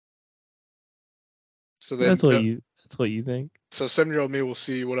 So then, That's what you think. so 7-year-old me will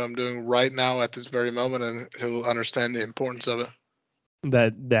see what I'm doing right now at this very moment, and he'll understand the importance of it.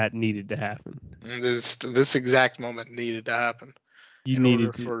 That needed to happen. And this exact moment needed to happen in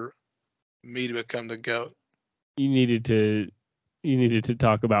order for me to become the GOAT. You needed to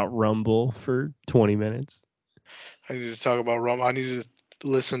talk about Rumble for 20 minutes. I need to talk about Rumble. I need to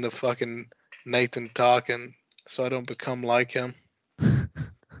listen to fucking Nathan talking so I don't become like him.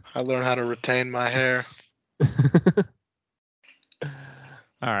 I learn how to retain my hair.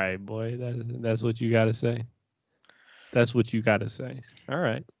 All right, boy. That's what you got to say. That's what you got to say. All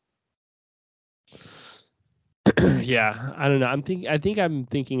right. Yeah, I don't know. I think I'm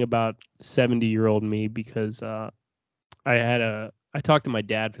thinking about 70-year-old me because I talked to my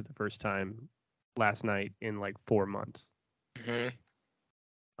dad for the first time last night in like 4 months.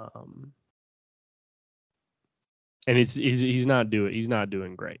 Mm-hmm. And he's not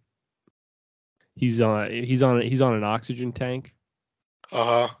doing great. He's on an oxygen tank.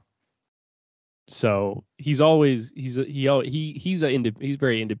 So he's very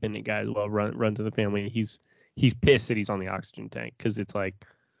independent guy as well. Runs in the family. He's pissed that he's on the oxygen tank because it's like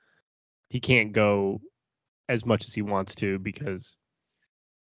he can't go as much as he wants to because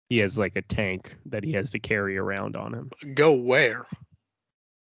he has like a tank that he has to carry around on him. Go where?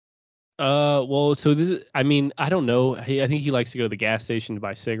 Well, so this is, I mean, I don't know. I think he likes to go to the gas station to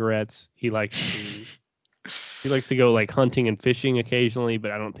buy cigarettes. He likes to go like hunting and fishing occasionally,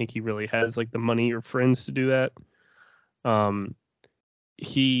 but I don't think he really has like the money or friends to do that.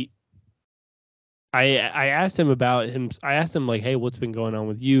 I asked him about him. I asked him like, hey, what's been going on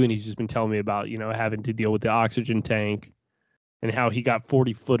with you? And he's just been telling me about, having to deal with the oxygen tank and how he got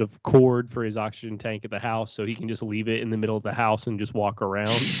 40 foot of cord for his oxygen tank at the house. So he can just leave it in the middle of the house and just walk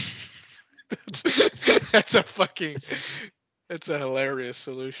around. That's a hilarious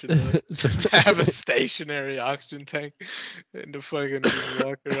solution. To have a stationary oxygen tank and to fucking just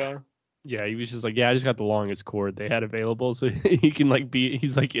walk around. Yeah, he was just like, I just got the longest cord they had available, so he can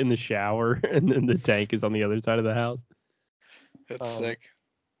he's like in the shower, and then the tank is on the other side of the house. That's sick.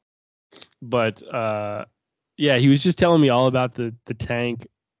 But yeah, he was just telling me all about the tank,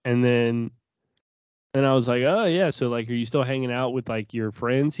 and then I was like, oh yeah, so like, are you still hanging out with like your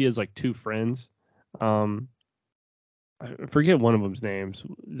friends? He has like 2 friends. I forget one of them's names.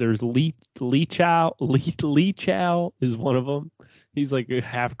 There's Lee Chow. Lee Chow is one of them. He's like a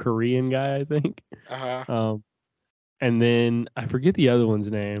half Korean guy, I think. And then I forget the other one's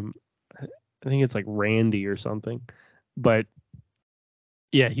name. I think it's like Randy or something. But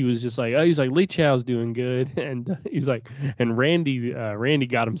yeah, he was just like, he's like, Lee Chow's doing good, and he's like, and Randy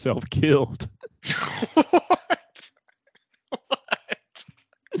got himself killed.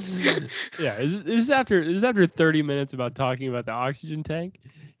 Yeah, this is after 30 minutes about talking about the oxygen tank.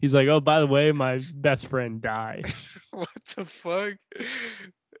 He's like, oh, by the way, my best friend died. What the fuck?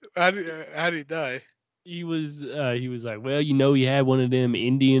 How did he die? He was like, well, he had one of them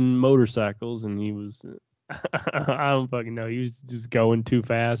Indian motorcycles, and he was, I don't fucking know. He was just going too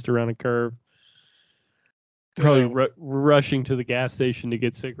fast around a curve. Probably rushing to the gas station to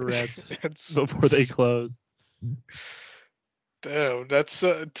get cigarettes before they closed. Damn, that's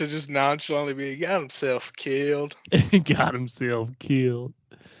to just nonchalantly be, he got himself killed. Got himself killed.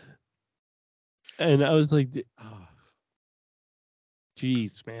 And I was like, oh,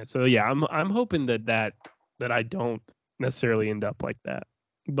 geez, man. So yeah, I'm hoping that I don't necessarily end up like that,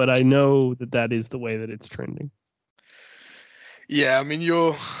 but I know that is the way that it's trending. Yeah, I mean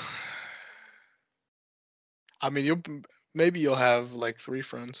you'll maybe you'll have like 3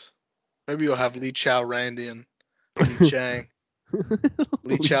 friends. Maybe you'll have Lee Chow, Randy, and Lee Chang.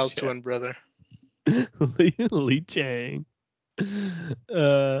 Lee Chow's twin brother. Lee Chang.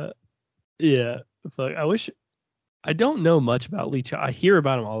 Yeah. Fuck. I don't know much about Lee Chow. I hear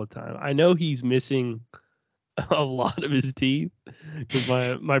about him all the time. I know he's missing a lot of his teeth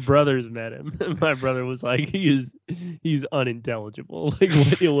because my brother's met him. My brother was like, he's unintelligible. Like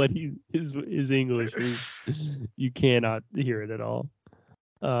what his English is, you cannot hear it at all.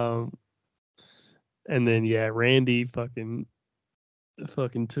 And then yeah, Randy fucking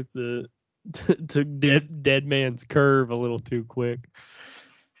took took dead man's curve a little too quick.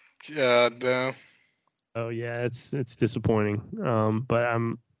 God damn. Oh yeah, it's disappointing. But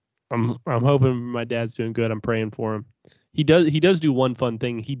I'm hoping my dad's doing good. I'm praying for him. He does do one fun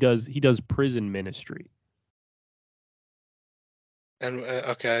thing. He does prison ministry. And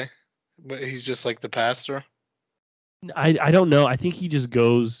okay, but he's just like the pastor. I don't know. I think he just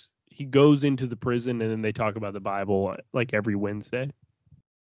goes into the prison and then they talk about the Bible like every Wednesday.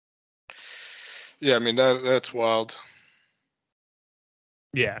 Yeah, I mean that's wild.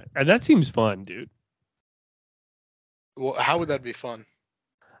 Yeah, and that seems fun, dude. Well, how would that be fun?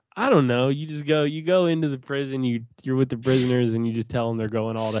 I don't know. You go into the prison, you're with the prisoners, and you just tell them they're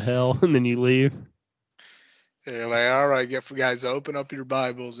going all to hell, and then you leave. Yeah, like, all right, guys, open up your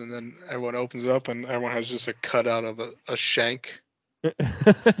Bibles, and then everyone opens up, and everyone has just a cutout of a shank.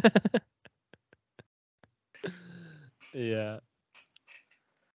 Yeah.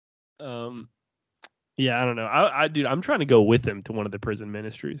 Yeah, I don't know. Dude, I'm trying to go with them to one of the prison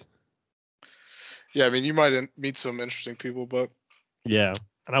ministries. Yeah, I mean, you might meet some interesting people, but Yeah,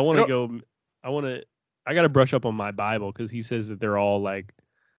 and I want to go. I got to brush up on my Bible because he says that they're all like,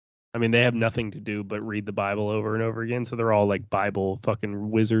 I mean, they have nothing to do but read the Bible over and over again, so they're all like Bible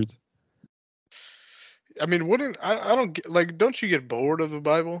fucking wizards. I mean, wouldn't I don't get, like, don't you get bored of the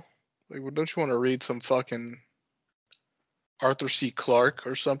Bible? Like, don't you want to read some fucking Arthur C. Clarke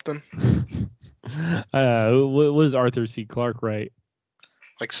or something? What does Arthur C. Clarke write?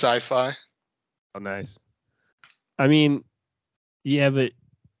 Like sci-fi? Oh, nice. I mean, yeah, but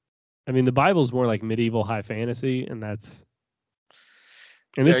I mean, the Bible's more like medieval high fantasy, and this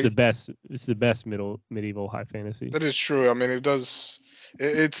is the best. It's the best medieval high fantasy. That is true. I mean, it does.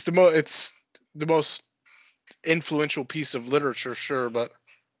 It's the most influential piece of literature, sure, but.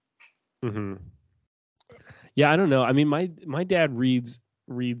 Mm-hmm. Yeah, I don't know. I mean, my dad reads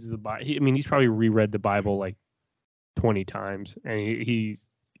the Bible. I mean, he's probably reread the Bible like 20 times, and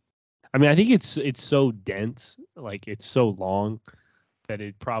I mean, I think it's so dense, like it's so long that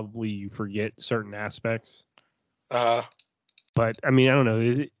it probably you forget certain aspects. But I mean, I don't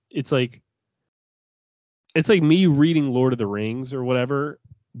know. It's like me reading Lord of the Rings or whatever.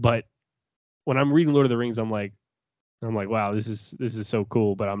 But when I'm reading Lord of the Rings, I'm like, wow, this is so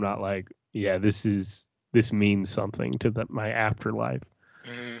cool. But I'm not like, yeah, this means something to my afterlife.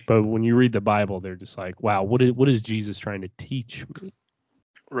 Mm-hmm. But when you read the Bible, they're just like, wow, what is Jesus trying to teach me?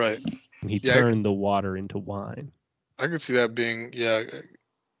 Right. And he turned the water into wine. I could see that being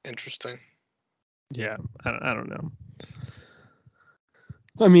interesting. Yeah, I don't know.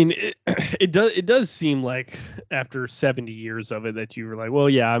 I mean, it does seem like after 70 years of it that you were like, well,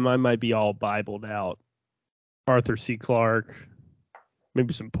 yeah, I might be all Bibled out. Arthur C. Clarke,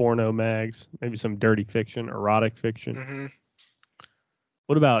 maybe some porno mags, maybe some dirty fiction, erotic fiction. Mm-hmm.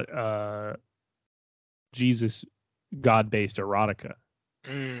 What about Jesus, God-based erotica?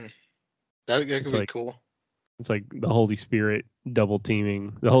 That could be cool. It's like the Holy Spirit the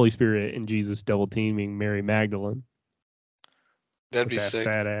Holy Spirit and Jesus double teaming Mary Magdalene. That'd be sick.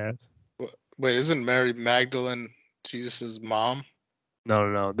 Fat ass. Wait, isn't Mary Magdalene Jesus's mom?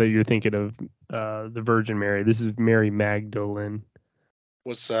 No. That you're thinking of the Virgin Mary. This is Mary Magdalene.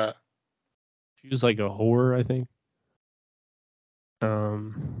 What's that? She was like a whore, I think.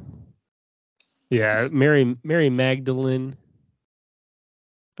 Yeah, Mary Magdalene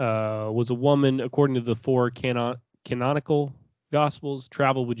was a woman, according to the 4 canonical Gospels,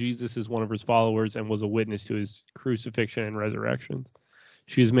 traveled with Jesus as one of his followers and was a witness to his crucifixion and resurrection.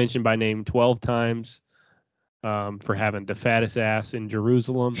 She is mentioned by name 12 times for having the fattest ass in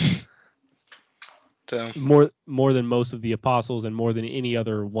Jerusalem. Damn. More than most of the apostles and more than any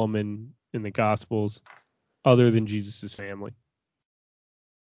other woman in the Gospels other than Jesus's family.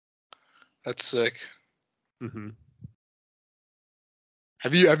 That's sick. Mm-hmm.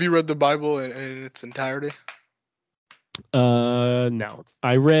 Have you read the Bible in its entirety? No.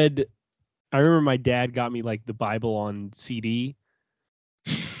 I remember my dad got me like the Bible on CD,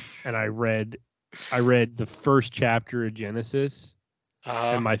 and I read the first chapter of Genesis,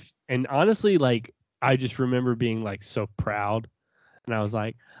 and honestly, like I just remember being like so proud, and I was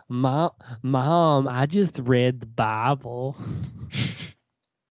like, Mom, I just read the Bible.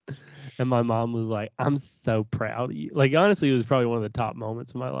 And my mom was like, I'm so proud of you. Like, honestly, it was probably one of the top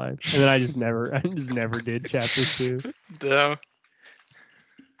moments of my life. And then I just never did chapter 2. Damn.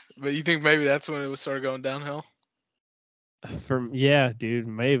 But you think maybe that's when it started going downhill? Yeah, dude,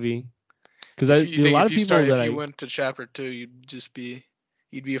 maybe. Because a lot of people if you went to chapter 2,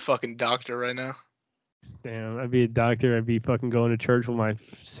 you'd be a fucking doctor right now. Damn, I'd be a doctor. I'd be fucking going to church with my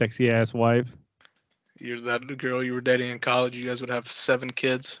sexy ass wife. You're that girl you were dating in college. You guys would have 7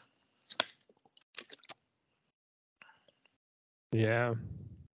 kids. Yeah.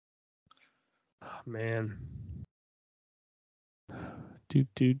 Oh, man.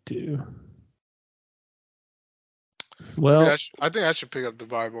 Do. Well, I think I should pick up the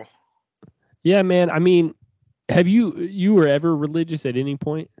Bible. Yeah, man. I mean, have you were ever religious at any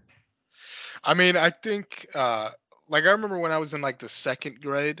point? I mean, I think like I remember when I was in like the 2nd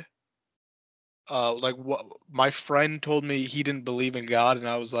grade, like what my friend told me he didn't believe in God, and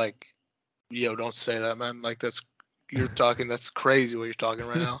I was like, Yo, don't say that, man. Like that's that's crazy what you're talking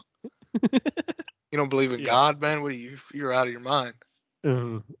right now. You don't believe in Yeah. God, man? What are you? You're out of your mind.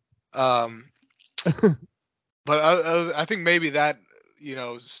 Mhm. But I think maybe that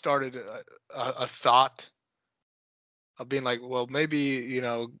started a thought of being like, well, maybe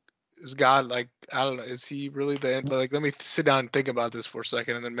is God like I don't know, is he really the end? Like, let me sit down and think about this for a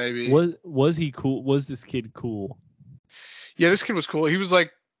second, and then maybe Was he cool? Was this kid cool? yeah, this kid was cool. He was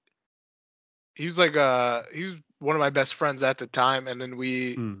one of my best friends at the time, and then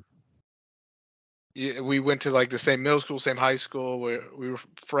Mm. we went to like the same middle school, same high school, where we were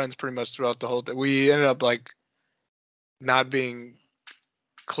friends pretty much throughout the whole thing. We ended up like not being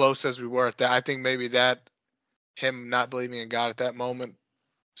close as we were at that. I think maybe that him not believing in God at that moment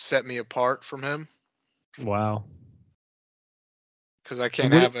set me apart from him Wow. because I And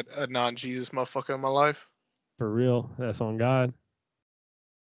can't have a non-Jesus motherfucker in my life. for real? That's on God.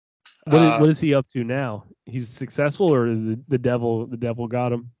 Uh, What is he up to now? He's successful, or the devil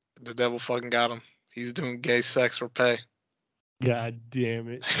got him? the devil fucking got him. He's doing gay sex for pay. God damn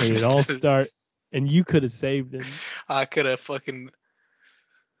it! And it all and you could have saved him. I could have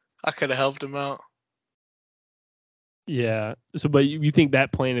helped him out. Yeah. So, but you think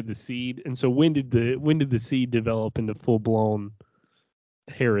that planted the seed? And so, when did the seed develop into full blown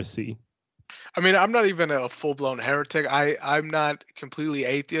heresy? I mean, I'm not even a full-blown heretic. I'm not completely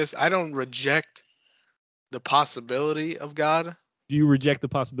atheist. I don't reject the possibility of God. Do you reject the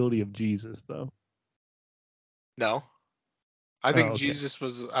possibility of Jesus, though? No. I Oh, think okay. Jesus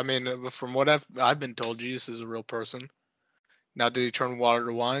was, I mean, from what I've been told, Jesus is a real person. Now, did he turn water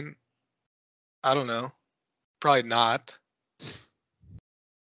to wine? I don't know. Probably not.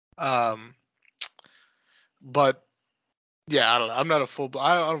 Um, but yeah, I don't know. I'm not a full.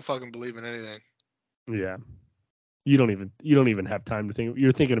 I don't fucking believe in anything. Yeah. You don't even have time to think.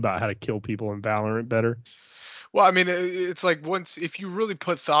 You're thinking about how to kill people in Valorant better. Well, I mean, it's like if you really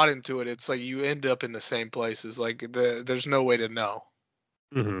put thought into it, it's like you end up in the same places. Like there's no way to know.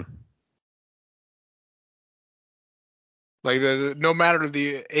 Mm-hmm. Like no matter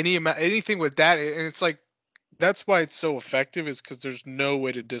anything with that, and it's like that's why it's so effective is because there's no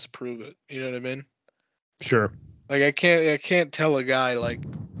way to disprove it. You know what I mean? Sure. Like I can't tell a guy like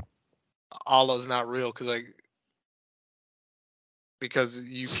Allah's not real because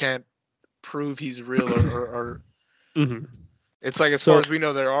you can't prove he's real or Mm-hmm. it's like as So- far as we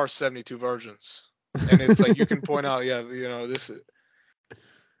know there are 72 virgins, and it's like you can point out this is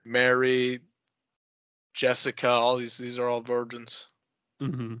Mary, Jessica, all these are all virgins.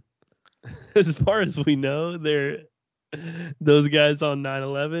 Mm-hmm. As far as we know, those guys on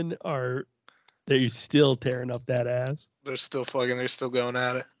 9/11 they're still tearing up that ass. They're still going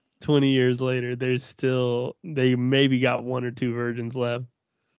at it. 20 years later, they maybe got one or two virgins left.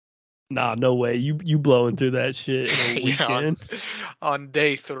 Nah, no way. You blowing through that shit in a Yeah, weekend. on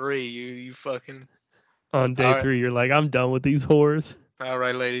day 3, you fucking. On day All right. 3, you're like, I'm done with these whores. All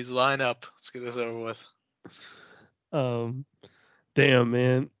right, ladies, line up. Let's get this over with. Damn,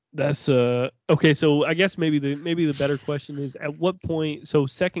 man. That's okay. So I guess maybe the better question is, at what point? So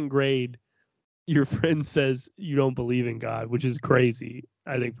second grade, your friend says you don't believe in God, which is crazy.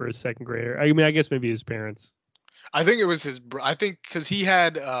 I think for a second grader. I mean, I guess maybe his parents. I think it was I think because he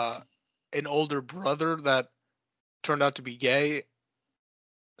had an older brother that turned out to be gay,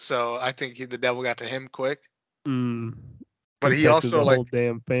 so I think the devil got to him quick. But he Infected also the like whole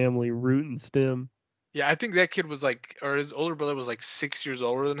damn family, root and stem. yeah, I think that kid was like, or his older brother was like 6 years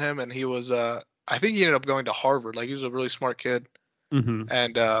older than him, and he was I think he ended up going to Harvard. Like he was a really smart kid, Mm-hmm.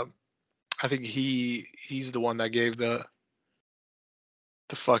 and I think he's the one that gave the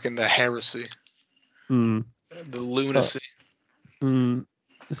fucking the heresy, Mm. the lunacy.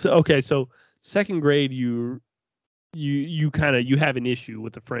 So okay, so second grade, you have an issue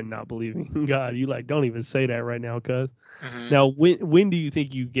with a friend not believing in God. You like, don't even say that right now, cuz. Mhm. Now, when do you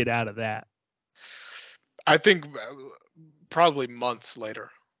think you get out of that? I think probably months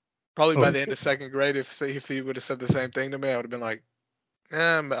later. Probably by Oh. the end of second grade, if he would have said the same thing to me, I would have been like,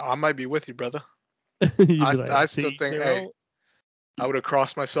 I might be with you, brother. You'd be I like, still "To think, their hey, own." I would have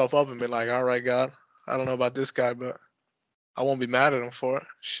crossed myself up and been like, all right, God, I don't know about this guy, but I won't be mad at him for it.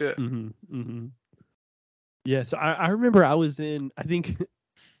 Shit. Mm-hmm. Mm-hmm. Yeah, so I remember I was in, I think,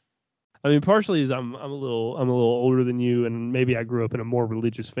 I mean, partially is I'm a little older than you, and maybe I grew up in a more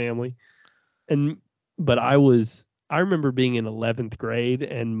religious family, but I remember being in 11th grade,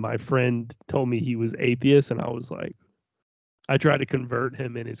 and my friend told me he was atheist, and I was like, I tried to convert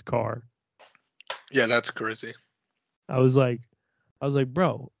him in his car. Yeah, that's crazy. I was like,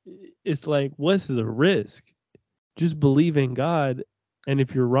 bro, it's like, what's the risk? Just believe in God, And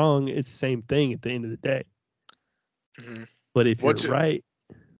if you're wrong, it's the same thing at the end of the day. Mhm. But if What's you're it- right,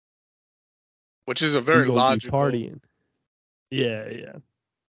 Which is a you're very gonna be logical. partying. Yeah, yeah.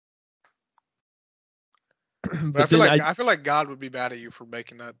 But I feel like God would be mad at you for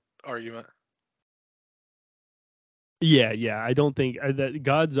making that argument. yeah. I don't think that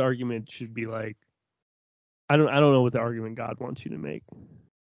God's argument should be like, I don't know what the argument God wants you to make. It's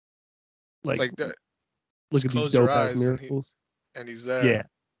Like, like that. look Just at these close your dope ass eyes miracles. and he's there. Yeah.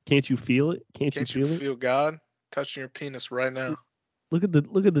 Can't you feel it? Can't you Can't you feel it? feel God touching your penis right now? Look at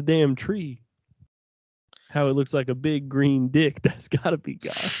the damn tree. How it looks like a big green dick. That's gotta be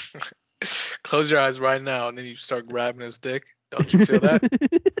God. Close your eyes right now, and then you start grabbing his dick. Don't you feel that?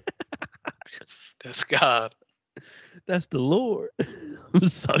 That's God. That's the Lord. I'm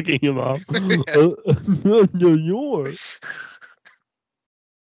sucking him off. Yeah. Lord.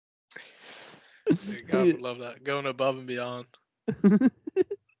 Dude, God would love that. Going above and beyond.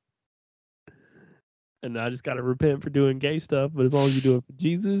 And I just gotta repent for doing gay stuff. But as long as you do it for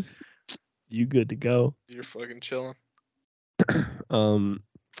Jesus, you good to go. You're fucking chilling.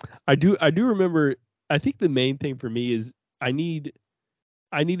 I do remember. I think the main thing for me is I needed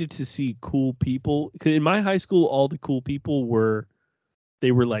to see cool people. 'Cause in my high school, all the cool people were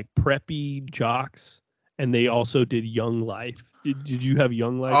like preppy jocks, and they also did Young Life. Did you have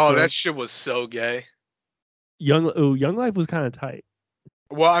Young Life? Oh, bro? that shit was so gay. Young Life was kind of tight.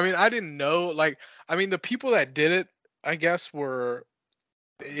 Well, I mean, I didn't know. Like, I mean, the people that did it, I guess, were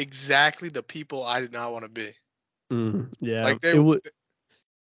exactly the people I did not want to be. Yeah, Like it would.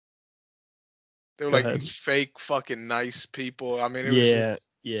 They were Go like ahead. these fake fucking nice people. I mean, it was Yeah,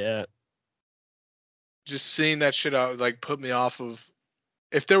 yeah. just seeing that shit out like put me off of.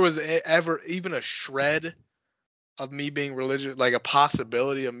 If there was ever even a shred of me being religious, like a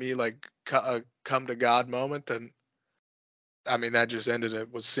possibility of me like come to God moment, then I mean that just ended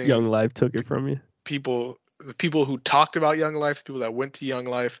it. Was seeing Young Life took it from you. the people who talked about Young Life, people that went to Young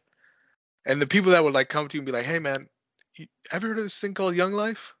Life, and the people that would like come to you and be like, "Hey man, you ever heard of this thing called Young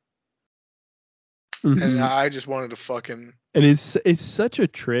Life?" And Mhm. I just wanted to fucking. And it's such a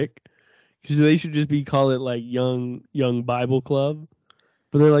trick. 'Cause they should just call it like young Bible Club,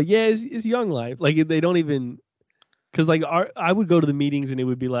 but they're like, yeah, it's Young Life. Like they don't even, because like I would go to the meetings and it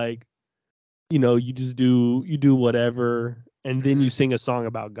would be like, you just do whatever, and then you sing a song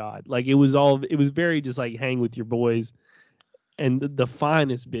about God. Like it was very just like hang with your boys, and the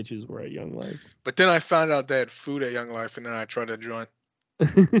finest bitches were at Young Life. But then I found out they had food at Young Life, and then I tried to join,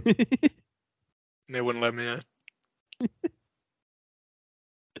 and they wouldn't let me in.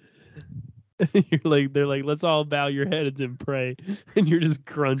 They're like, let's all bow your heads and pray, and you're just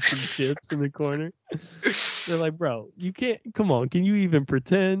crunching chips in the corner. They're like, bro, you can't. Come on, can you even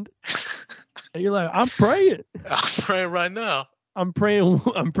pretend? And you're like, I'm praying. I'm praying right now. I'm praying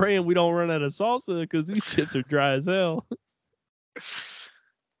we don't run out of salsa because these chips are dry as hell.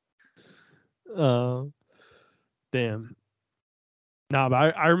 Damn. Nah,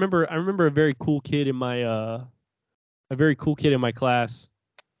 but I remember a very cool kid in my class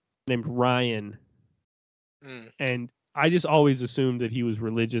named Ryan. And I just always assumed that he was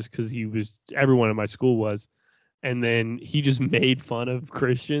religious because everyone in my school was. And then he just made fun of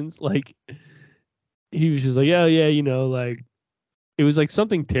Christians. Like he was just like, yeah, like it was like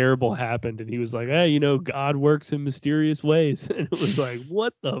something terrible happened, and he was like, hey, God works in mysterious ways. And it was like,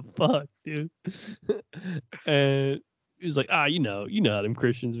 what the fuck, dude? And he was like, you know how them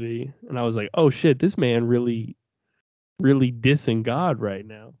Christians be. And I was like, oh shit, this man really, really dissing God right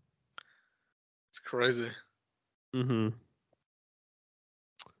now. It's crazy. Mm-hmm.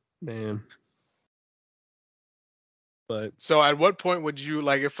 Man. But so at what point would you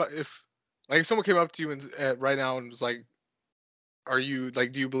like if like if someone came up to you and right now and was like, are you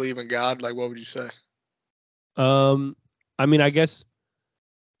like, do you believe in God? Like, what would you say? I mean, I guess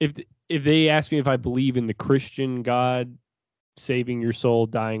if they ask me if I believe in the Christian God saving your soul,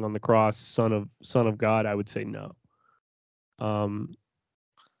 dying on the cross, son of God, I would say no.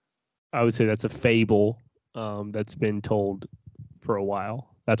 I would say that's a fable that's been told for a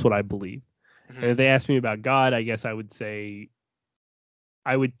while. That's what I believe. And if they ask me about God, I guess I would say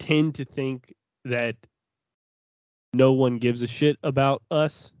I would tend to think that no one gives a shit about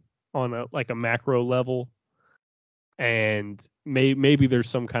us on a macro level, and maybe there's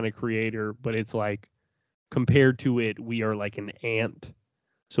some kind of creator, but it's like compared to it, we are like an ant,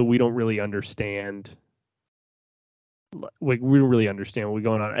 so we don't really understand. Like we don't really understand what's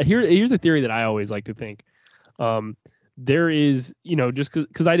going on. Here's a theory that I always like to think. There is, just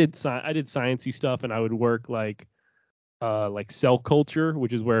because I did sciencey stuff, and I would work like cell culture,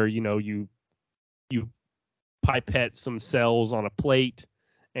 which is where you pipette some cells on a plate,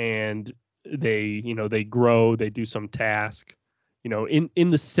 and they grow, they do some task.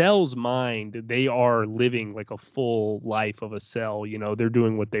 In the cell's mind, they are living like a full life of a cell. They're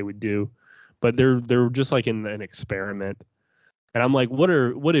doing what they would do, but they're just like in an experiment. And I'm like, what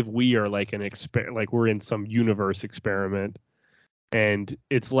if we are like like we're in some universe experiment, and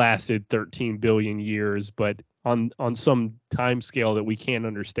it's lasted 13 billion years, but on some time scale that we can't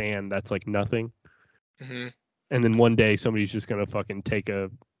understand, that's like nothing. Mm-hmm. And then one day somebody's just gonna fucking take a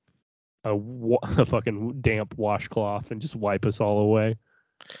fucking damp washcloth and just wipe us all away.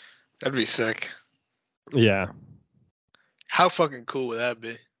 That'd be sick. Yeah. How fucking cool would that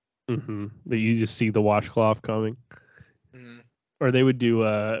be? Mm-hmm. That you just see the washcloth coming. Mm. Or they would do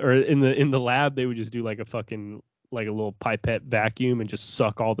or in the lab they would just do like a fucking like a little pipette vacuum and just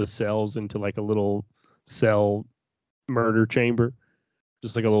suck all the cells into like a little cell murder chamber.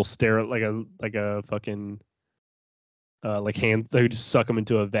 Just like a little sterile, like a fucking like hand. They would just suck them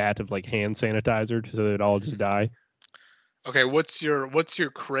into a vat of like hand sanitizer so they'd all just die. Okay, what's your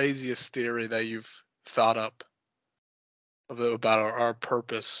craziest theory that you've thought up about our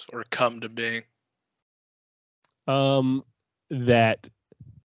purpose or come to being? That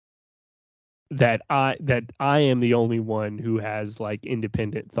I am the only one who has like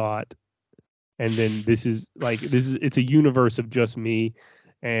independent thought, and then it's a universe of just me,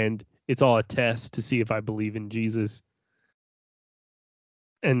 and it's all a test to see if I believe in Jesus,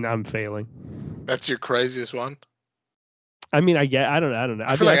 and I'm failing. That's your craziest one? I mean, I don't know.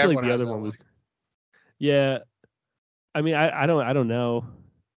 I feel like the other one was. Yeah, I mean, I don't know.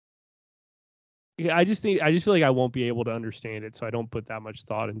 I just feel like I won't be able to understand it, so I don't put that much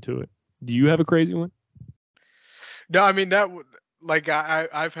thought into it. Do you have a crazy one? No, I mean that would like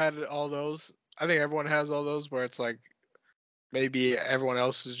I've had all those. I think everyone has all those where it's like maybe everyone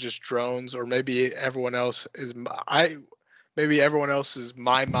else is just drones, or maybe everyone else is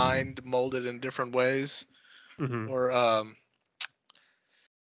my mind molded in different ways, Mm-hmm. or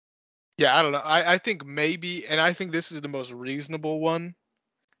yeah, I don't know. I think maybe, and I think this is the most reasonable one,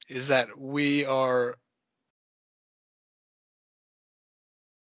 is that we are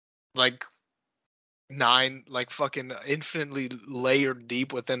like fucking infinitely layered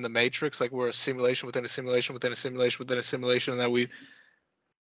deep within the matrix. Like we're a simulation within a simulation within a simulation within a simulation, and that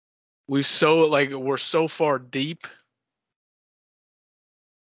we're so far deep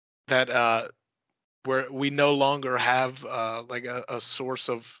that we no longer have like a source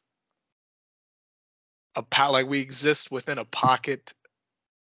of like we exist within a pocket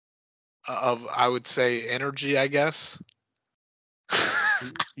of, I would say, energy, I guess.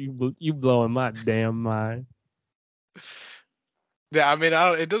 You blowing my damn mind. Yeah, I mean,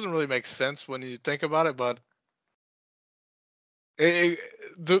 it doesn't really make sense when you think about it, but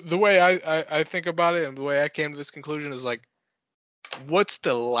the way I think about it and the way I came to this conclusion is like, what's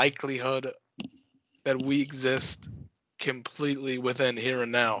the likelihood that we exist completely within here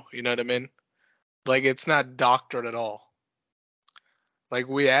and now? You know what I mean? Like, it's not doctored at all. Like,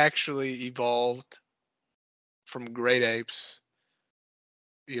 we actually evolved from great apes.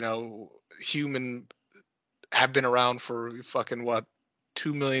 Human have been around for fucking what,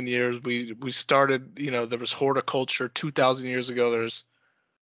 2 million years. We started, there was horticulture 2,000 years ago. There's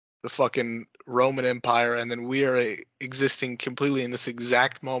the fucking Roman Empire, and then we are existing completely in this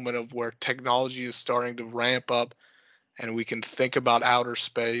exact moment of where technology is starting to ramp up, and we can think about outer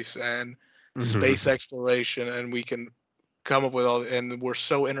space and space exploration, and we can come up with and we're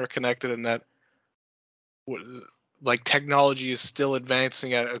so interconnected in that, like, technology is still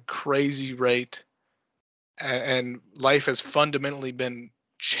advancing at a crazy rate, and life has fundamentally been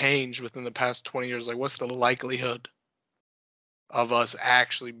changed within the past 20 years. Like, what's the likelihood of us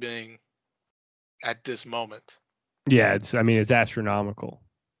actually being at this moment? Yeah, it's astronomical.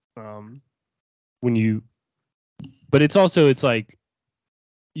 But it's like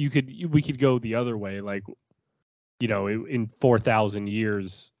we could go the other way. Like, in 4,000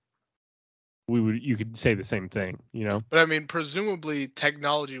 years, you could say the same thing, But I mean, presumably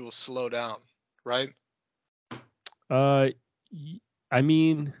technology will slow down, right? I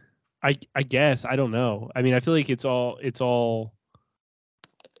mean, I guess, I don't know. I mean, I feel like it's all.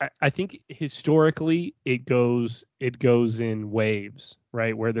 I think historically it goes in waves,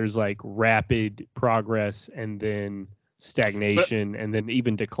 right? Where there's like rapid progress and then stagnation and then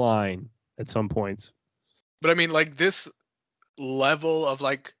even decline at some points. But I mean, like, this level of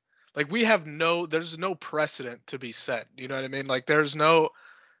like we have there's no precedent to be set. You know what I mean? Like, there's no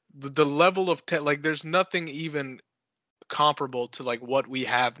the level of like there's nothing even comparable to like what we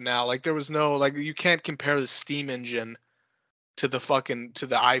have now. Like, there was no, like, you can't compare the steam engine to the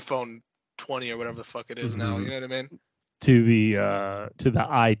iPhone 20 or whatever the fuck it is now. You know what I mean? To the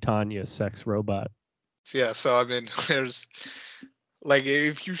I, Tanya sex robot. So, yeah. So I mean, there's like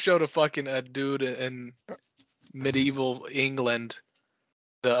if you showed a dude in medieval England,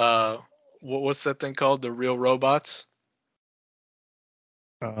 the what's that thing called? The real robots.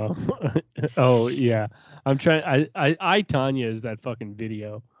 Oh, oh yeah. I'm trying. I Tanya is that fucking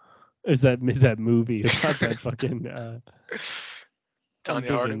video. Is that movie? It's not that fucking.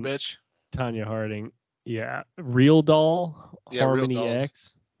 Tanya Harding, thinking bitch. Tanya Harding. Yeah, Real Doll. Yeah, Real Harmony Dolls.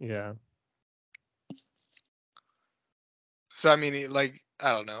 X. Yeah. So I mean, like,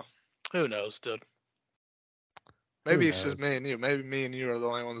 I don't know. Who knows, dude? Maybe it's just me and you. Maybe me and you are the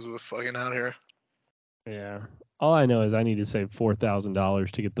only ones who are fucking out here. Yeah. All I know is I need to save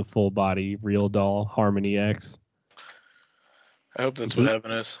 $4,000 to get the full body Real Doll Harmony X. I hope that's what heaven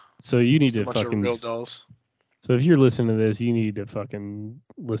is. So you need So to much of fucking real dolls. So if you're listening to this, you need to fucking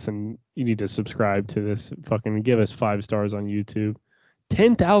listen. You need to subscribe to this. Fucking give us 5 stars on YouTube.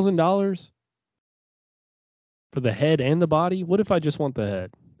 $10,000 for the head and the body. What if I just want the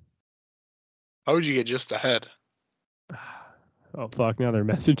head? How would you get just the head? Oh fuck! Now they're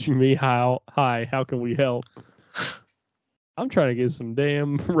messaging me. Hi, how can we help? I'm trying to get some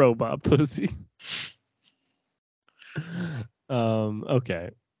damn robot pussy. Okay.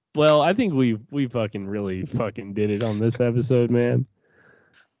 Well, I think we fucking really fucking did it on this episode, man.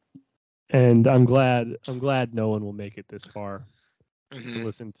 And I'm glad no one will make it this far to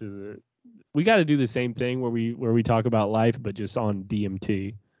listen to the. We got to do the same thing where we talk about life, but just on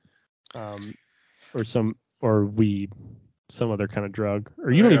DMT, or weed, some other kind of drug,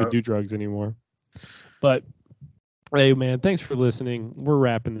 or you don't even do drugs anymore. But hey, man, thanks for listening. We're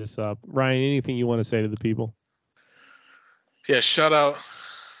wrapping this up. Ryan, anything you want to say to the people? Yeah, shout out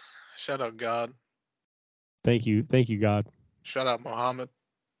God. Thank you, God. Shout out Muhammad.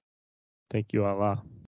 Thank you, Allah.